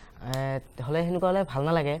নাযায় হ'লে সেনেকুৱা হ'লে ভাল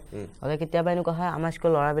নালাগে হ'লে কেতিয়াবা এনেকুৱা হয় আমাৰ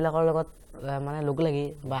স্কুলৰ ল'ৰাবিলাকৰ লগত মানে লগ লাগি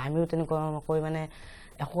বা আমিও তেনেকুৱাকৈ মানে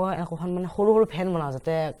এখন মানে সৰু সৰু ফেন বনাওঁ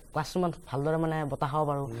যাতে ক্লাছৰুমত ভালদৰে মানে বতাহ খাব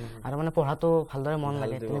পাৰোঁ আৰু মানে পঢ়াটো ভালদৰে মন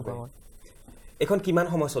লাগে তেনেকুৱা। এইখন কিমান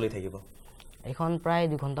সময় চলি থাকিব? এইখন প্ৰায়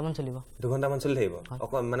 2 ঘণ্টামান চলিব। 2 ঘণ্টামান চলি থাকিব?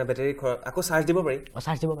 মানে বেটাৰী আকৌ চাৰ্জ দিব পাৰি?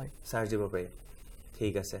 চাৰ্জ দিব পাৰি। চাৰ্জ দিব পাৰি,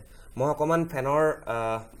 ঠিক আছে। মই অকণমান ফেনৰ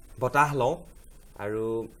বতাহ লওঁ আৰু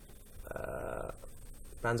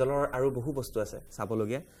প্ৰাঞ্জলৰ আৰু বহু বস্তু আছে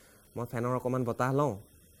চাবলগীয়া। মই ফেনৰ অকণমান বতাহ লওঁ,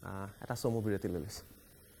 এটা চমু বিৰতি লৈ লৈছোঁ।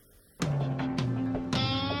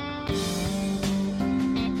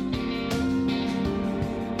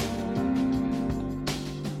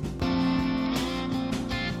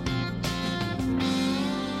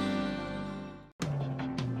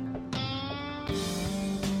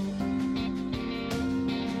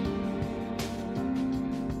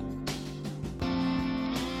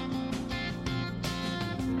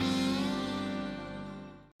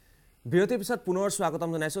 বিৰতিৰ পিছত পুনৰ স্বাগতম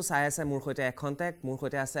জনাইছোঁ। চাই আছে মোৰ সৈতে এখন্তেক, মোৰ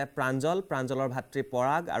সৈতে আছে প্ৰাঞ্জল, প্ৰাঞ্জলৰ ভাতৃ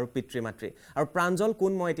পৰাগ আৰু পিতৃ মাতৃ। আৰু প্ৰাঞ্জল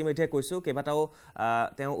কোন মই ইতিমধ্যে কৈছোঁ, কেইবাটাও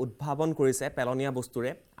তেওঁ উদ্ভাৱন কৰিছে পেলনীয়া বস্তুৰে,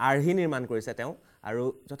 আৰ্হি নিৰ্মাণ কৰিছে তেওঁ, আৰু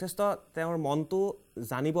যথেষ্ট তেওঁৰ মনটো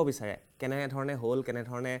জানিব বিচাৰে কেনেধৰণে হ'ল,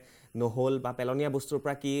 কেনেধৰণে নহ'ল, বা পেলনীয়া বস্তুৰ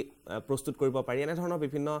পৰা কি প্ৰস্তুত কৰিব পাৰি, এনেধৰণৰ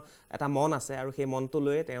বিভিন্ন এটা মন আছে, আৰু সেই মনটো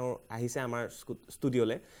লৈয়ে তেওঁ আহিছে আমাৰ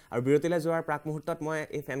ষ্টুডিঅ'লৈ। আৰু বিৰতিলৈ যোৱাৰ প্ৰাক মুহূৰ্তত মই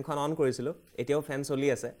এই ফেনখন অন কৰিছিলোঁ, এতিয়াও ফেন চলি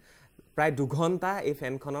আছে। প্ৰায় 2 ঘণ্টা এই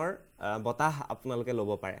ফেনখনৰ বতাহ আপোনালোকে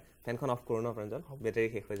ল'ব পাৰে। ফেনখন অফ কৰোঁ ন প্ৰাঞ্জল, বেটাৰী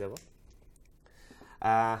শেষ হৈ যাব।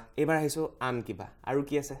 এইবাৰ আহিছোঁ আন কিবা, আৰু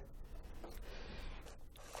কি আছে?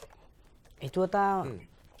 এইটো এটা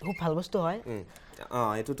খুব ভাল বস্তু হয়।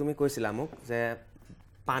 এইটো তুমি কৈছিলা মোক যে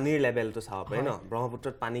পানীৰ লেভেলটো চাব পাৰি ন,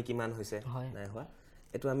 ব্ৰহ্মপুত্ৰত পানী কিমান হৈছে নাই হোৱা।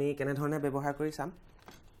 এইটো আমি কেনেধৰণে ব্যৱহাৰ কৰি চাম?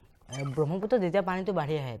 ব্ৰহ্মপুত্ৰত যেতিয়া পানীটো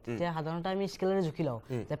বাঢ়ি আহে তেতিয়া সাধাৰণতে আমি স্কেলেৰে জুখি লওঁ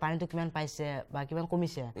যে পানীটো কিমান পাইছে বা কিমান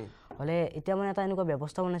কমিছে। হ'লে এতিয়া মানে এটা এনেকুৱা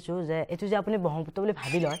ব্যৱস্থা বনাইছোঁ যে এইটো যে আপুনি ব্ৰহ্মপুত্ৰ বুলি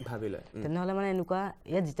ভাবি লয় তেনেহ'লে মানে এনেকুৱা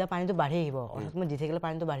ইয়াত যেতিয়া পানীটো বাঢ়ি আহিব, অৰ্থাৎ মই দি থাকিলে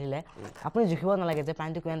পানীটো বাঢ়িলে আপুনি জুখিব নালাগে যে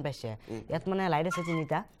পানীটো কিমান পাইছে। ইয়াত মানে লাইট আছে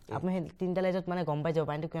 3টা, আপুনি সেই 3টা লাইটত মানে গম পাই যাব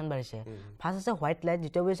পানীটো কিমান বাঢ়িছে। ফাৰ্ষ্ট আছে হোৱাইট লাইট,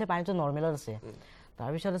 যিটো বুজিছে পানীটো নৰ্মেলত আছে।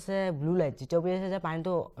 তাৰপিছত আছে ব্লু লাইট, যিটো বুজিছে যে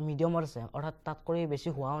পানীটো মিডিয়ামত আছে, অৰ্থাৎ তাত কৰি বেছি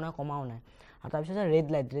হোৱাও নাই কমাও নাই। আৰু তাৰপিছত আছে ৰেড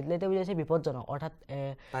লাইট, ৰেড লাইটে বুজাইছে বিপদজনক, অৰ্থাৎ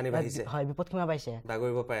হয় বিপদ সীমা পাইছে,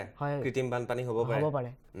 বাগৰিব পাৰে, হয় কৃত্ৰিম বানপানী হ'ব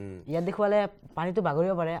পাৰে। ইয়াত দেখুৱালে পানীটো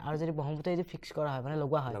বাগৰিব পাৰে, আৰু যদি ব্ৰহ্মপুত্ৰ যদি ফিক্স কৰা হয় মানে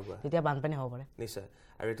লগোৱা হয় তেতিয়া বানপানী হ'ব পাৰে। নিশ্চয়।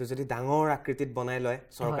 আৰু এইটো যদি ডাঙৰ আকৃতিত বনাই লয়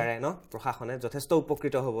চৰকাৰে ন, প্ৰশাসনে যথেষ্ট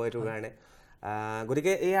উপকৃত হ'ব এইটোৰ কাৰণে।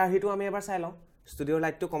 গতিকে এই আৰ্হিটো আমি এবাৰ চাই লওঁ। ষ্টুডিঅ'ৰ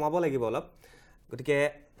লাইটটো কমাব লাগিব অলপ, গতিকে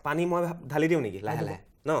পানী মই ঢালি দিওঁ নেকি লাহে লাহে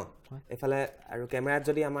ন? এইফালে আৰু কেমেৰাত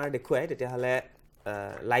যদি আমাৰ দেখুৱাই তেতিয়াহ'লে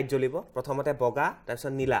লাইট জ্বলিব, প্ৰথমতে বগা,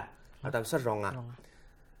 তাৰপিছত নীলা, আৰু তাৰপিছত ৰঙা।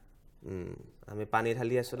 আমি পানী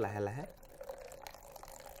ঢালি আছোঁ লাহে লাহে।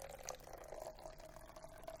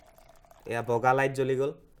 এয়া বগা লাইট জ্বলি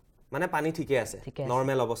গ'ল, মানে পানী ঠিকে আছে,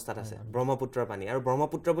 নৰ্মেল অৱস্থাত আছে, ব্ৰহ্মপুত্ৰৰ পানী। আৰু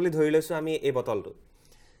ব্ৰহ্মপুত্ৰ বুলি ধৰি লৈছোঁ আমি এই বটলটো।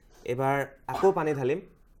 এইবাৰ আকৌ পানী ঢালিম।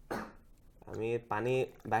 আমি পানী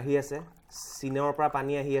বাঢ়ি আছে, চীনৰ পৰা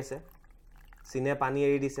পানী আহি আছে, চীনে পানী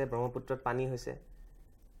এৰি দিছে, ব্ৰহ্মপুত্ৰত পানী হৈছে।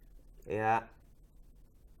 এয়া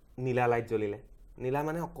নীলা লাইট জ্বলিলে, নীলা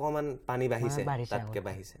মানে অকণমান পানী বাঢ়িছে, তাতকৈ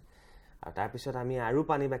বাঢ়িছে। আৰু তাৰপিছত আমি আৰু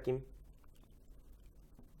পানী বাকিম,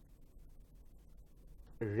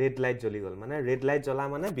 ৰেড লাইট জ্বলি গ'ল, মানে ৰেড লাইট জ্বলা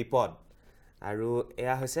মানে বিপদ। আৰু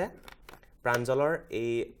এয়া হৈছে প্ৰাঞ্জলৰ এই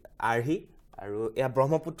আৰ্হি, আৰু এয়া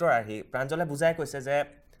ব্ৰহ্মপুত্ৰৰ আৰ্হি। প্ৰাঞ্জলে বুজাই কৈছে যে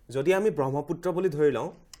যদি আমি ব্ৰহ্মপুত্ৰ বুলি ধৰি লওঁ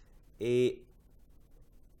এই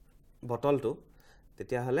বটলটো,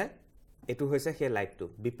 তেতিয়াহ'লে এইটো হৈছে সেই লাইটটো,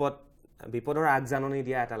 বিপদৰ আগজাননী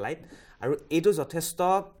দিয়া এটা লাইট। আৰু এইটো যথেষ্ট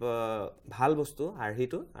ভাল বস্তু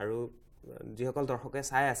আৰ্হিটো। আৰু যিসকল দৰ্শকে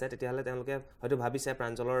চাই আছে তেতিয়াহ'লে তেওঁলোকে হয়তো ভাবিছে,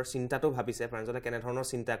 প্ৰাঞ্জলৰ চিন্তাটো ভাবিছে, প্ৰাঞ্জলে কেনেধৰণৰ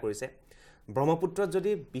চিন্তা কৰিছে। ব্ৰহ্মপুত্ৰত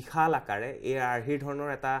যদি বিশাল আকাৰে এই আৰ্হিৰ ধৰণৰ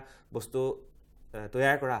এটা বস্তু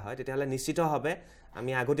তৈয়াৰ কৰা হয় তেতিয়াহ'লে নিশ্চিতভাৱে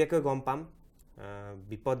আমি আগতীয়াকৈ গম পাম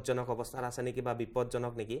বিপদজনক অৱস্থাত আছে নেকি বা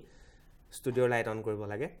বিপদজনক নেকি। ষ্টুডিঅ'ৰ লাইট অন কৰিব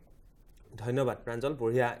লাগে। ধন্যবাদ প্ৰাঞ্জল,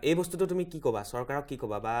 বঢ়িয়া। এই বস্তুটো তুমি কি ক'বা, চৰকাৰক কি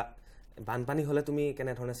ক'বা, বা বানপানী হ'লে তুমি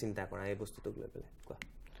কেনেধৰণে চিন্তা কৰা এই বস্তুটোক লৈ পেলাই কোৱা?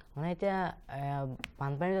 মানে এতিয়া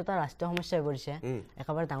বানপানীটো এটা ৰাষ্ট্ৰীয় সমস্যা হৈ পৰিছে,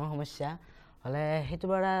 একেবাৰে ডাঙৰ সমস্যা। হ'লে সেইটো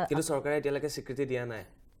পৰা কিন্তু চৰকাৰে এতিয়ালৈকে স্বীকৃতি দিয়া নাই।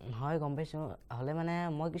 হয় গম পাইছোঁ। হ'লে মানে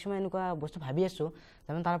মই কিছুমান এনেকুৱা বস্তু ভাবি আছোঁ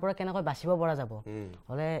যেনে তাৰ পৰা কেনেকৈ বাচিব পৰা যাব।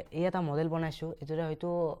 হ'লে এই এটা মডেল বনাইছোঁ, এইটোৰে হয়তো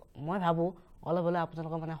মই ভাবোঁ অলপ হ'লে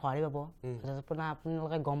আপোনালোকে মানে সঁহাৰি পাব,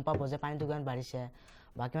 আপোনালোকে গম পাব যে পানীটো কিমান বাঢ়িছে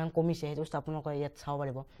বা কিমান কমিছে, সেইটো বস্তু আপোনালোকে ইয়াত চাব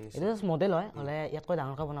পাৰিব। এইটো জাষ্ট মডেল হয়, হ'লে ইয়াতকৈ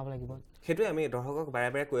ডাঙৰকৈ বনাব লাগিব। সেইটোৱে আমি দৰ্শকক বাৰে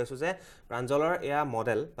বাৰে কৈ আছোঁ যে প্ৰাঞ্জলৰ এয়া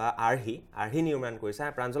মডেল বা আৰ্হি নিৰ্মাণ কৰিছে।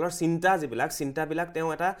 প্ৰাঞ্জলৰ চিন্তাবিলাক তেওঁ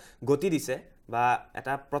এটা গতি দিছে বা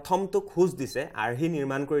এটা প্ৰথমটো খোজ দিছে আৰ্হি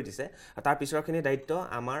নিৰ্মাণ কৰি দিছে তাৰ পিছৰখিনি দায়িত্ব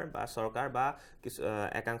আমাৰ বা চৰকাৰ বা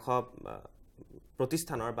একাংশ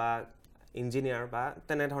প্ৰতিষ্ঠানৰ বা ইঞ্জিনিয়াৰ বা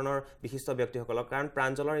তেনেধৰণৰ বিশিষ্ট ব্যক্তিসকলক কাৰণ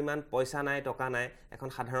প্ৰাঞ্জলৰ ইমান পইচা নাই টকা নাই এখন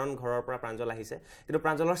সাধাৰণ ঘৰৰ পৰা প্ৰাঞ্জল আহিছে কিন্তু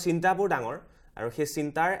প্ৰাঞ্জলৰ চিন্তাবোৰ ডাঙৰ আৰু সেই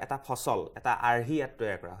চিন্তাৰ এটা ফসল এটা আৰ্হি ইয়াত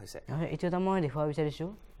তৈয়াৰ কৰা হৈছে এইটো এটা মই দেখুৱাব বিচাৰিছোঁ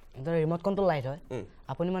এটা ৰিম'ট কণ্ট্ৰল লাইট হয়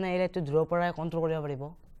আপুনি মানে এই লাইটটো দূৰৰ পৰাই কণ্ট্ৰল কৰিব পাৰিব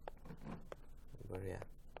বঢ়িয়া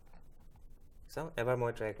চাওঁ এবাৰ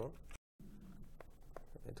মই ট্ৰাই কৰোঁ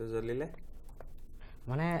এইটো জ্বলিলে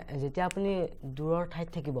মানে যেতিয়া আপুনি দূৰৰ ঠাইত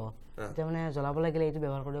থাকিব তেতিয়া মানে জ্বলাব লাগিলে এইটো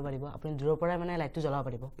ব্যৱহাৰ কৰিব পাৰিব আপুনি দূৰৰ পৰাই মানে লাইটটো জ্বলাব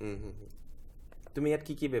পাৰিব তুমি ইয়াত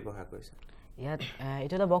কি ব্যৱহাৰ কৰিছা ইয়াত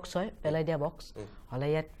এইটো এটা বক্স হয় পেলাই দিয়া বক্স হ'লে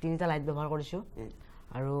ইয়াত 3টা লাইট ব্যৱহাৰ কৰিছোঁ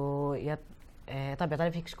আৰু ইয়াত এটা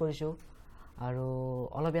বেটাৰী ফিক্স কৰিছোঁ আৰু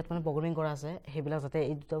অলপ ইয়াত মানে প্ৰগ্ৰেমিং কৰা আছে সেইবিলাক যাতে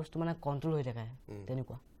এই দুটা বস্তু মানে কণ্ট্ৰল হৈ থাকে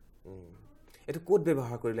তেনেকুৱা এইটো ক'ত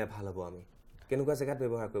ব্যৱহাৰ কৰিলে ভাল হ'ব আমি কেনেকুৱা জেগাত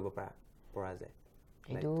ব্যৱহাৰ কৰিব পৰা যায়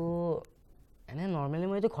এইটো এনে নৰ্মেলি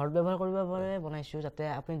মই এইটো ঘৰত ব্যৱহাৰ কৰিব পাৰে বনাইছোঁ যাতে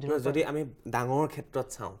আপুনি যদি আমি ডাঙৰ ক্ষেত্ৰত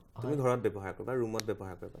চাওঁ তুমি ঘৰত ব্যৱহাৰ কৰিবা ৰুমত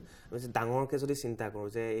ব্যৱহাৰ কৰিবা আমি ডাঙৰকৈ যদি চিন্তা কৰোঁ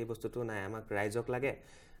যে এই বস্তুটো নাই আমাক ৰাইজক লাগে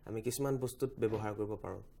আমি কিছুমান বস্তুত ব্যৱহাৰ কৰিব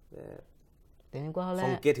পাৰোঁ তেনেকুৱা হ'লে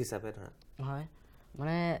সংকেত হিচাপে ধৰা হয়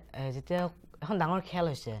মানে যেতিয়া এখন ডাঙৰ খেল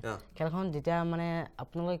হৈছে খেলখন যেতিয়া মানে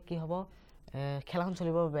আপোনালোকে কি হ'ব খেলখন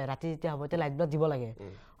চলিবৰ বাবে ৰাতি যেতিয়া হ'ব তেতিয়া লাইটবিলাক দিব লাগে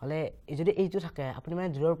হ'লে যদি এইটো থাকে আপুনি মানে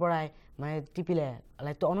দূৰৰ পৰাই মানে টিপিলে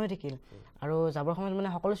লাইটটো অন হৈ থাকিল আৰু যাবৰ সময়ত মানে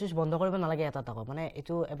সকলো চুইচ বন্ধ কৰিব নালাগে এটা মানে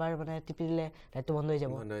এইটো এবাৰ মানে টিপি দিলে লাইটটো বন্ধ হৈ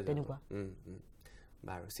যাব তেনেকুৱা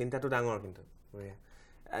বাৰু চিন্তাটো ডাঙৰ কিন্তু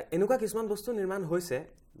এনেকুৱা কিছুমান বস্তু নিৰ্মাণ হৈছে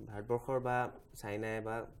ভাৰতবৰ্ষৰ বা চাইনাই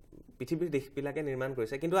বা পৃথিৱীৰ দেশবিলাকে নিৰ্মাণ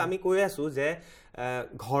কৰিছে কিন্তু আমি কৈ আছোঁ যে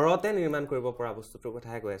ঘৰতে নিৰ্মাণ কৰিব পৰা বস্তুটোৰ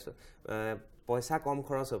কথাহে কৈ আছোঁ পইচা কম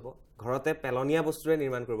খৰচ হ'ব ঘৰতে পেলনীয়া বস্তুৰে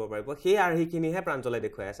নিৰ্মাণ কৰিব পাৰিব সেই আৰ্হিখিনিহে প্ৰাঞ্জলে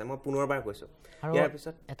দেখুৱাই আছে মই পুনৰবাৰ কৈছোঁ ইয়াৰ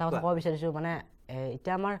পিছত এটা কথা ক'ব বিচাৰিছোঁ মানে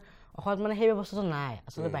এতিয়া আমাৰ অসমত মানে সেই ব্যৱস্থাটো নাই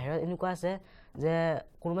আচলতে বাহিৰত এনেকুৱা আছে যে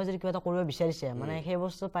কোনোবাই যদি কিবা এটা কৰিব বিচাৰিছে মানে সেই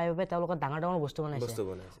বস্তু পাই বাবে তেওঁলোকে ডাঙৰ বস্তু বনাইছে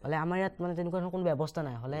হ'লে আমাৰ ইয়াত মানে তেনেকুৱা ধৰণৰ কোনো ব্যৱস্থা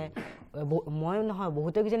নাই হ'লে মই নহয়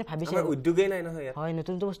বহুতে কিজানি ভাবিছে উদ্যোগেই নাই নহয় হয়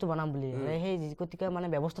নতুনটো বস্তু বনাম বুলি হ'লে সেই গতিকে মানে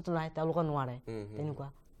ব্যৱস্থাটো নাই তেওঁলোকে নোৱাৰে তেনেকুৱা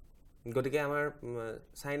গতিকে আমাৰ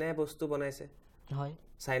চাইনাই বস্তু বনাইছে হয়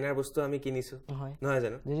চাইনাৰ বস্তু আমি কিনিছোঁ হয় নহয়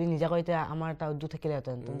জানো যদি নিজাকৈ এতিয়া আমাৰ এটা উদ্যোগ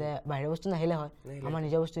থাকিলেহেঁতেন তেন্তে বাহিৰৰ বস্তু নাহিলে হয় আমাৰ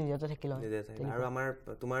নিজৰ বস্তু নিজতে থাকিলে হয় আৰু আমাৰ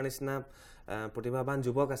তোমাৰ নিচিনা প্ৰতিভাৱান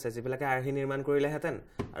যুৱক আছে যিবিলাকে আৰ্হি নিৰ্মাণ কৰিলেহেঁতেন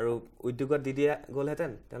আৰু উদ্যোগত দি দিয়া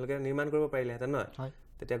গ'লহেঁতেন তেওঁলোকে নিৰ্মাণ কৰিব পাৰিলেহেঁতেন নহয়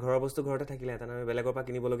তেতিয়া ঘৰৰ বস্তু ঘৰতে থাকিলেহেঁতেন আমি বেলেগৰ পৰা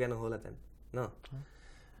কিনিবলগীয়া নহ'লহেঁতেন ন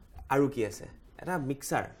আৰু কি আছে এটা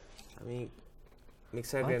মিক্সাৰ আমি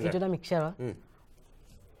মিক্সাৰ এইটো এটা মিক্সাৰ হয়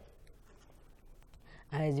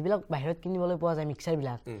যিবিলাক বাহিৰত কিনিবলৈ পোৱা যায়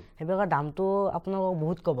মিক্সাৰবিলাক সেইবিলাকৰ দামটো আপোনালোকক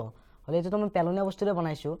বহুত ক'ব হ'লে এইটোতো মই পেলনীয়া বস্তুৰে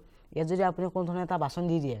বনাইছোঁ ইয়াত যদি আপুনি কোনো ধৰণৰ এটা বাচন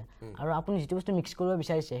দি দিয়ে আৰু আপুনি যিটো বস্তু মিক্স কৰিব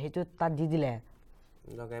বিচাৰিছে সেইটো তাত দি দিলে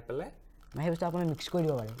লগাই পেলাই সেই বস্তু আপুনি মিক্স কৰি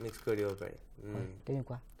দিব পাৰে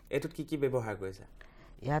তেনেকুৱা এইটোত কি ব্যৱহাৰ কৰিছে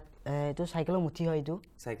ইয়াত এইটো চাইকেলৰ মুঠি হয় এইটো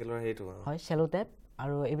চাইকেলৰ সেইটো হয় চেলো টেপ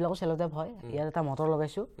আৰু এইবিলাকো চেলো টেপ হয় ইয়াত এটা মটৰ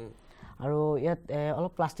লগাইছোঁ আৰু ইয়াত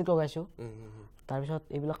অলপ প্লাষ্টিক লগাইছোঁ তাৰপিছত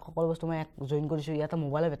এইবিলাক সকলো বস্তু মই জইন কৰিছোঁ ইয়াত এটা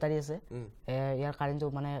মোবাইলৰ বেটাৰী আছে ইয়াৰ কাৰেণ্টটো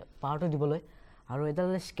মানে পাৱাৰটো দিবলৈ আৰু এডাল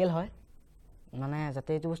স্কেল হয় মানে যাতে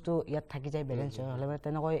এইটো বস্তু ইয়াত থাকি যায় বেলেঞ্চ হয় হ'লে মানে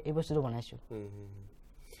তেনেকৈ এই বস্তুটো বনাইছোঁ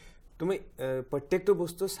তুমি প্ৰত্যেকটো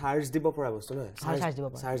বস্তু চাৰ্জ দিব পৰা বস্তু নহয়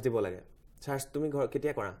চাৰ্জ দিব লাগে চাৰ্জ তুমি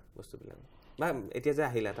কেতিয়া কৰা বস্তুবিলাক বা এতিয়া যে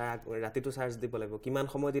আহিলা তাৰ ৰাতিটো চাৰ্জ দিব লাগিব কিমান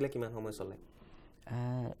সময় দিলে কিমান সময় চলে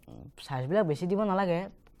চাৰ্জবিলাক বেছি দিব নালাগে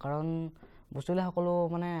কাৰণ বস্তুবিলাক সকলো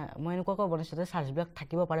মানে মই এনেকুৱাকৈ বনাইছোঁ যাতে চাৰ্জবিলাক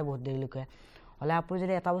থাকিব পাৰে বহুত দেৰিলৈকে হ'লে আপুনি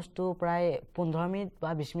যদি এটা বস্তু প্ৰায় 15 মিনিট বা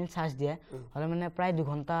 20 মিনিট চাৰ্জ দিয়ে হ'লে মানে প্ৰায় 2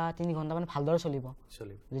 ঘণ্টা 3 ঘণ্টা মানে ভালদৰে চলিব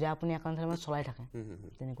যদি আপুনি একাউণ্ট মানে চলাই থাকে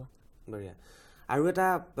তেনেকুৱা বঢ়িয়া আৰু এটা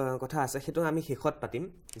কথা আছে সেইটো আমি শেষত পাতিম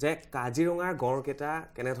যে কাজিৰঙাৰ গড়কেইটা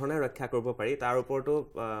কেনেধৰণে ৰক্ষা কৰিব পাৰি তাৰ ওপৰতো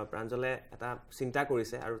প্ৰাঞ্জলে এটা চিন্তা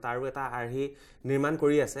কৰিছে আৰু তাৰো এটা আৰ্হি নিৰ্মাণ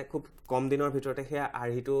কৰি আছে খুব কম দিনৰ ভিতৰতে সেই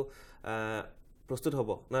আৰ্হিটো প্ৰস্তুত হ'ব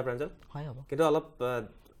নহয় প্ৰাঞ্জল হয় হ'ব কিন্তু অলপ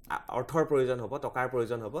অৰ্থৰ প্ৰয়োজন হ'ব টকাৰ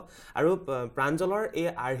প্ৰয়োজন হ'ব আৰু প্ৰাঞ্জলৰ এই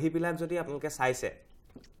আৰ্হিবিলাক যদি আপোনালোকে চাইছে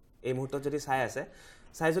এই মুহূৰ্তত যদি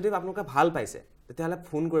চাই যদি আপোনালোকে ভাল পাইছে তেতিয়াহ'লে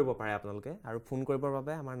ফোন কৰিব পাৰে আপোনালোকে আৰু ফোন কৰিবৰ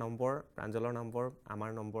বাবে আমাৰ নম্বৰ প্ৰাঞ্জলৰ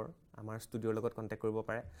নম্বৰ আমাৰ ষ্টুডিঅ'ৰ লগত কণ্টেক্ট কৰিব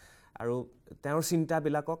পাৰে আৰু তেওঁৰ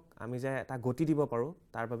চিন্তাবিলাকক আমি যে এটা গতি দিব পাৰোঁ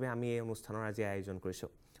তাৰ বাবে আমি এই অনুষ্ঠানৰ আজি আয়োজন কৰিছোঁ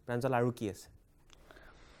প্ৰাঞ্জল আৰু কি আছে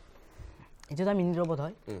এইটো এটা মিনি ৰবট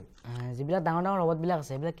হয় যিবিলাক ডাঙৰ ৰবটবিলাক আছে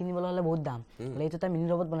সেইবিলাক কিনিবলৈ হ'লে বহুত দাম হ'লে এইটো এটা মিনি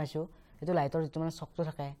ৰবট বনাইছোঁ এইটো লাইটৰ যিটো মানে চকটো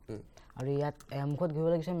থাকে আৰু ইয়াত মুখত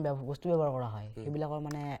ঘূৰিবলৈ কিছুমান বস্তু ব্যৱহাৰ কৰা হয় সেইবিলাকৰ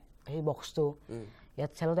মানে সেই বক্সটো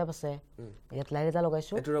ইয়াত চেলো টেপ আছে ইয়াত লাইট এটা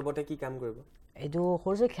লগাইছোঁ এইটো ৰবটে কি কাম কৰিব এইটো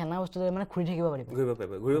সৰু সৰু খেলনা বস্তু মানে ঘূৰি থাকিব পাৰিব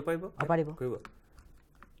ঘূৰিব পাৰিব পাৰিব ঘূৰিব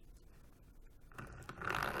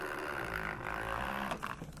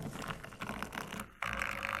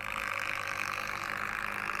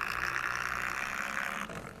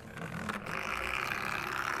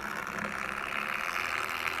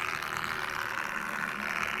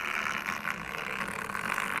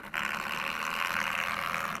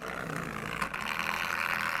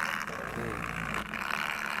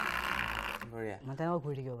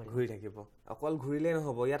ঘূৰি থাকিব অকল ঘূৰিলে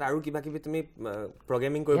নহ'ব ইয়াত আৰু কিবা কিবি তুমি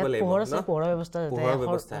প্ৰগ্ৰেমিং কৰিব লাগিব পোহৰৰ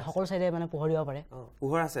ব্যৱস্থা সকলো চাইডে মানে পোহৰ দিব পাৰে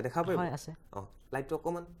পোহৰ আছে দেখা পাৰিব আছে লাইটটো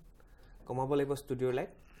অকণমান কমাব লাগিব ষ্টুডিঅ'ৰ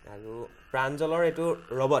লাইট আৰু প্ৰাঞ্জলৰ এইটো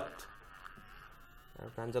ৰবট আৰু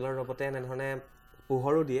প্ৰাঞ্জলৰ ৰবটে এনেধৰণে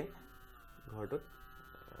পোহৰো দিয়ে ঘৰটোত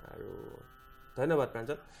আৰু ধন্যবাদ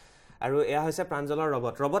প্ৰাঞ্জল আৰু এয়া হৈছে প্ৰাঞ্জলৰ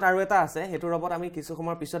ৰবট আৰু এটা আছে সেইটো ৰবট আমি কিছু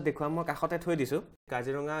সময়ৰ পিছত দেখুৱাম মই কাষতে থৈ দিছোঁ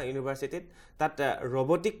কাজিৰঙা ইউনিভাৰ্চিটিত তাত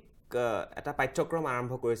ৰবটিক এটা পাঠ্যক্ৰম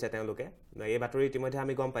আৰম্ভ কৰিছে তেওঁলোকে এই বাতৰি ইতিমধ্যে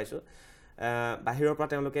আমি গম পাইছোঁ বাহিৰৰ পৰা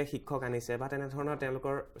তেওঁলোকে শিক্ষক আনিছে বা তেনেধৰণৰ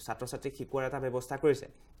তেওঁলোকৰ ছাত্ৰ ছাত্ৰীক শিকোৱাৰ এটা ব্যৱস্থা কৰিছে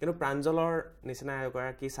কিন্তু প্ৰাঞ্জলৰ নিচিনা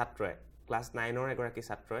এগৰাকী ছাত্ৰই ক্লাছ 9ৰ এগৰাকী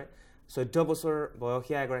ছাত্ৰই 14 বছৰ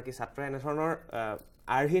বয়সীয়া এগৰাকী ছাত্ৰই এনেধৰণৰ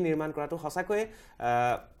আৰ্হি নিৰ্মাণ কৰাটো সঁচাকৈ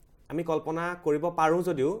আমি কল্পনা কৰিব পাৰোঁ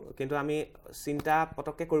যদিও কিন্তু আমি চিন্তা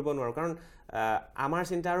পটককৈ কৰিব নোৱাৰোঁ কাৰণ আমাৰ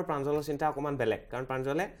চিন্তা আৰু প্ৰাঞ্জলৰ চিন্তা অকণমান বেলেগ কাৰণ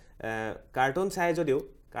প্ৰাঞ্জলে কাৰ্টুন চাই যদিও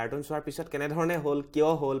কাৰ্টুন চোৱাৰ পিছত কেনেধৰণে হ'ল কিয়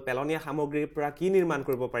হ'ল পেলনীয়া সামগ্ৰীৰ পৰা কি নিৰ্মাণ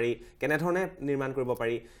কৰিব পাৰি কেনেধৰণে নিৰ্মাণ কৰিব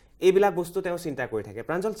পাৰি এইবিলাক বস্তু তেওঁ চিন্তা কৰি থাকে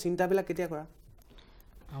প্ৰাঞ্জল চিন্তাবিলাক কেতিয়া কৰা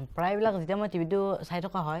প্ৰায়বিলাক যেতিয়া মই টিভিটো চাই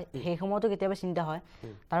থকা হয় সেই সময়তো কেতিয়াবা চিন্তা হয়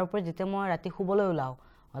তাৰ ওপৰত যেতিয়া মই ৰাতি শুবলৈ ওলাওঁ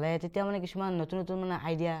হ'লে তেতিয়া মানে কিছুমান নতুন নতুন মানে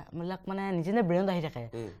আইডিয়াবিলাক মানে নিজে ব্ৰেইনত আহি থাকে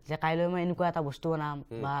যে কাইলৈ মই এনেকুৱা এটা বস্তু বনাম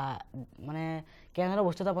বা মানে কেনেধৰণৰ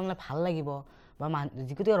বস্তু এটা বনালে ভাল লাগিব বা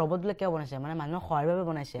যিগতিকে ৰবটবিলাক কিয় বনাইছে মানে মানুহৰ সহায়ৰ বাবে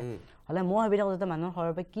বনাইছে হ'লে মই ভাবি থাকোঁ যাতে মানুহৰ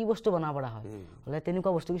সহায়ৰ বাবে কি বস্তু বনাব পৰা হয় হ'লে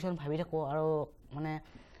তেনেকুৱা বস্তু কিছুমান ভাবি থাকোঁ আৰু মানে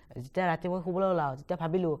যেতিয়া ৰাতি মই শুবলৈ ওলাওঁ তেতিয়া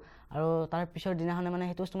ভাবিলোঁ আৰু তাৰ পিছৰ দিনাখনে মানে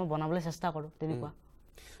সেইটো বস্তু মই বনাবলৈ চেষ্টা কৰোঁ তেনেকুৱা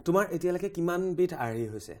তোমাৰ এতিয়ালৈকে কিমানবিধ আৰ্হি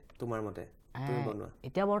হৈছে তোমাৰ মতে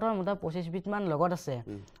এতিয়া বৰ্তমান মোটা 25বিধমান লগত আছে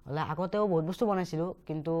হ'লে আগতেও বহুত বস্তু বনাইছিলোঁ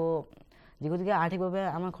কিন্তু যিগতিকে আৰ্থিকভাৱে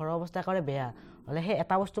আমাৰ ঘৰৰ অৱস্থা একেবাৰে বেয়া হ'লে সেই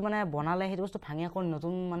এটা বস্তু মানে বনালে সেইটো বস্তু ভাঙি আকৌ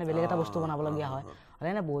নতুন মানে বেলেগ এটা বস্তু বনাবলগীয়া হয় হ'লে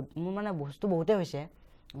এনে বহুত মোৰ মানে বস্তু বহুতেই হৈছে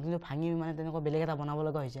কিন্তু ভাঙি মানে তেনেকুৱা বেলেগ এটা বনাব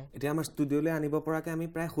লগা হৈছে এতিয়া আমাৰ ষ্টুডিঅ'লৈ আনিব পৰাকৈ আমি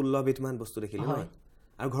প্ৰায় 16বিধমান বস্তু দেখিলোঁ হয়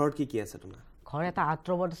আৰু ঘৰত কি আছে তোমাৰ ঘৰত এটা আৰ্ট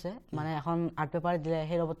ৰবট আছে মানে এখন আৰ্ট পেপাৰ দিলে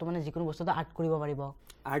সেই ৰবটটো মানে যিকোনো বস্তু এটা আৰ্ট কৰিব পাৰিব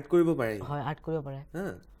হয় আৰ্ট কৰিব পাৰে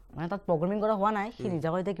মানে তাত প্ৰগ্ৰেমিং কৰা হোৱা নাই সি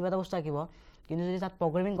নিজাকৈ এতিয়া কিবা এটা বস্তু আঁকিব কিন্তু যদি তাত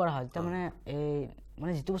প্ৰগ্ৰেমিং কৰা হয় তেতিয়া মানে এই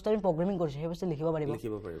মানে যিটো বস্তু আমি প্ৰগ্ৰেমিং কৰিছোঁ সেই বস্তু লিখিব পাৰিব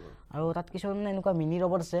আৰু তাত কিছুমান মানে এনেকুৱা মিনি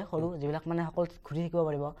ৰবট আছে সৰু যিবিলাক মানে সকলো ঘূৰি থাকিব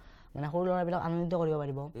পাৰিব মানে সৰু ল'ৰাবিলাক আনন্দিত কৰিব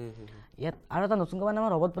পাৰিব ইয়াত আৰু এটা নতুনকৈ মানে মই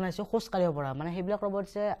ৰবট বনাইছোঁ খোজ কাঢ়িব পৰা মানে সেইবিলাক ৰবট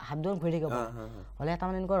যে হাত দুখন ঘূৰি থাকিব পাৰে হ'লে এটা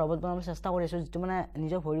মানে এনেকুৱা ৰবট বনাবলৈ চেষ্টা কৰি আছোঁ যিটো মানে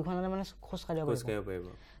নিজৰ ভৰিখনেৰে মানে খোজ কাঢ়িব পাৰিব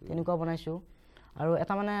তেনেকুৱা বনাইছোঁ আৰু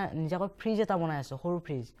এটা মানে নিজাকৈ ফ্ৰিজ এটা বনাই আছোঁ সৰু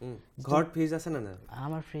ফ্ৰিজ ঘৰত ফ্ৰিজ আছে নে নাই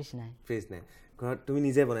আমাৰ ফ্ৰিজ নাই ঘৰত তুমি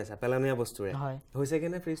নিজে বনাইছা পেলনীয়া বস্তুৰে হয় হৈছে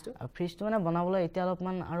কেনে ফ্ৰিজটো মানে বনাবলৈ এতিয়া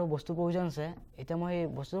অলপমান আৰু বস্তু প্ৰয়োজন আছে এতিয়া মই সেই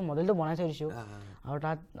বস্তুটো মডেলটো বনাই থৈ দিছোঁ আৰু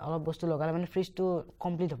তাত অলপ বস্তু লগালে মানে ফ্ৰিজটো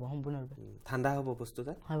কমপ্লিট হ'ব সম্পূৰ্ণৰূপে ঠাণ্ডা হ'ব বস্তু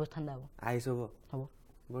তাত হয় বস্তু ঠাণ্ডা হ'ব আইচ হ'ব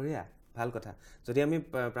বঢ়িয়া ভাল কথা যদি আমি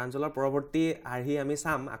প্ৰাঞ্জলৰ পৰৱৰ্তী আৰ্হি আমি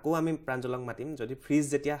চাম আকৌ আমি প্ৰাঞ্জলক মাতিম যদি ফ্ৰিজ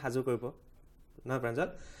যেতিয়া সাজু কৰিব নহয় প্ৰাঞ্জল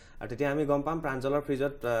আৰু তেতিয়া আমি গম পাম প্ৰাঞ্জলৰ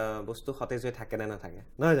ফ্ৰিজত বস্তু সতেজ হৈ থাকে নে নাথাকে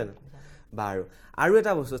নহয় জানো বাৰু আৰু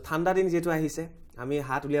এটা বস্তু ঠাণ্ডা দিন যিহেতু আহিছে আমি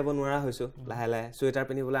হাত উলিয়াব নোৱাৰা হৈছোঁ লাহে লাহে চুৱেটাৰ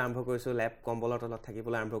পিন্ধিবলৈ আৰম্ভ কৰিছোঁ লেপ কম্বলৰ তলত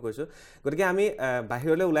থাকিবলৈ আৰম্ভ কৰিছোঁ গতিকে আমি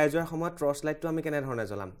বাহিৰলৈ ওলাই যোৱাৰ সময়ত টৰ্চ লাইটটো আমি কেনেধৰণে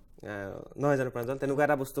জ্বলাম নহয় জানো প্ৰাঞ্জল তেনেকুৱা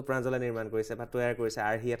এটা বস্তু প্ৰাঞ্জলে নিৰ্মাণ কৰিছে বা তৈয়াৰ কৰিছে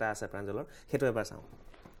আৰ্হি এটা আছে প্ৰাঞ্জলৰ সেইটো এবাৰ চাওঁ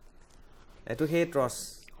এইটো সেই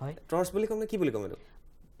টৰ্চ বুলি ক'ম নে কি বুলি ক'ম এইটো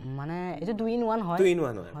মানে এইটো 2-in-1 হয়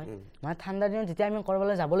মানে ঠাণ্ডা দিনত যেতিয়া আমি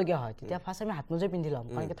ক'ৰবালৈ যাবলগীয়া হয় তেতিয়া ফাৰ্ষ্ট আমি হাতমোজা পিন্ধি ল'ম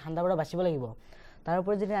কাৰণ কি ঠাণ্ডাৰ পৰা বাচিব লাগিব তাৰ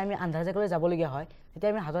ওপৰত যদি আমি আন্ধাৰ জেগালৈ যাবলগীয়া হয় তেতিয়া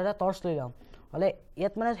আমি হাতত এটা টৰ্চ লৈ ল'ম হ'লে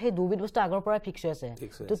ইয়াত মানে সেই দুবিধ বস্তু আগৰ পৰাই ফিক্স হৈ আছে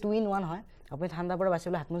এইটো 2-in-1 হয় আপুনি ঠাণ্ডাৰ পৰা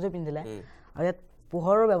বাচিবলৈ হাতমোজা পিন্ধিলে আৰু ইয়াত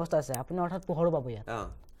পোহৰৰ ব্যৱস্থা আছে আপুনি অৰ্থাৎ পোহৰো পাব ইয়াত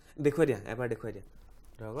দেখুৱাই দিয়া এবাৰ দেখুৱাই দিয়া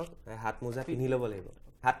ধৰক হাতমোজা পিন্ধি ল'ব লাগিব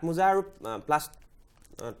হাতমোজা আৰু প্লাছ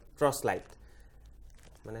টৰ্চ লাইট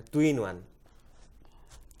মানে 2-in-1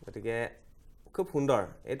 গতিকে খুব সুন্দৰ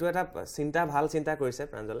এইটো এটা ভাল চিন্তা কৰিছে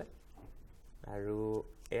প্ৰাঞ্জলে আৰু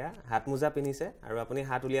এয়া হাতমোজা পিন্ধিছে আৰু আপুনি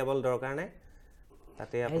হাত উলিয়াবলৈ দৰকাৰ নাই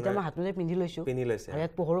তাতে এতিয়া মই হাতমোজা পিন্ধি লৈছে আৰু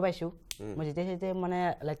ইয়াত পোহৰো পাইছোঁ মই যেতিয়া মানে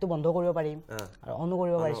লাইটটো বন্ধ কৰিব পাৰিম আৰু অনো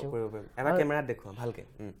কৰিব পাৰিছোঁ এবাৰ কেমেৰাত দেখুৱাম ভালকৈ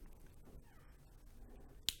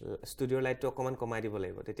ষ্টুডিঅ'ৰ লাইটটো অকণমান কমাই দিব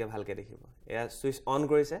লাগিব তেতিয়া ভালকৈ দেখিব এয়া ছুইচ অন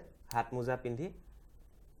কৰিছে হাতমোজা পিন্ধি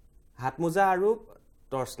হাতমোজা আৰু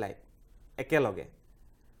টৰ্চ লাইট একেলগে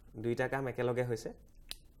দুইটা কাম একেলগে হৈছে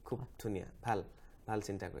খুব ধুনীয়া ভাল ভাল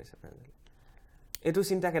চিন্তা কৰিছে প্ৰাঞ্জলে এইটো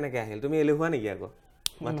চিন্তা কেনেকৈ আহিল তুমি এলেহুৱা নেকি আকৌ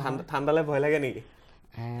ঠাণ্ডালৈ ভয় লাগে নেকি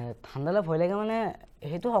ঠাণ্ডালৈ ভয় লাগে মানে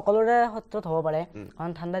সেইটো সকলোৰে ক্ষেত্ৰত হ'ব পাৰে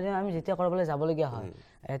কাৰণ ঠাণ্ডা দিনত আমি যেতিয়া ক'ৰবালৈ যাবলগীয়া হয়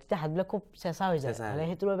তেতিয়া হাতবিলাক খুব চেঁচা হৈ যায়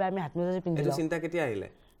সেইটোৰ বাবে আমি হাতমোজা পিন্ধি এইটো চিন্তা কেতিয়া আহিলে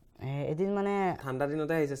এদিন মানে ঠাণ্ডা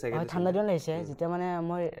দিনতে আহিছে চাগে ঠাণ্ডা দিনত আহিছে যেতিয়া মানে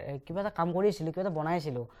মই কিবা এটা কাম কৰি আছিলোঁ কিবা এটা বনাই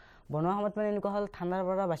আছিলোঁ বনোৱা সময়ত মানে এনেকুৱা হ'ল ঠাণ্ডাৰ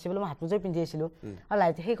পৰা বাচিবলৈ মই হাতমোজাই পিন্ধি আছিলোঁ আৰু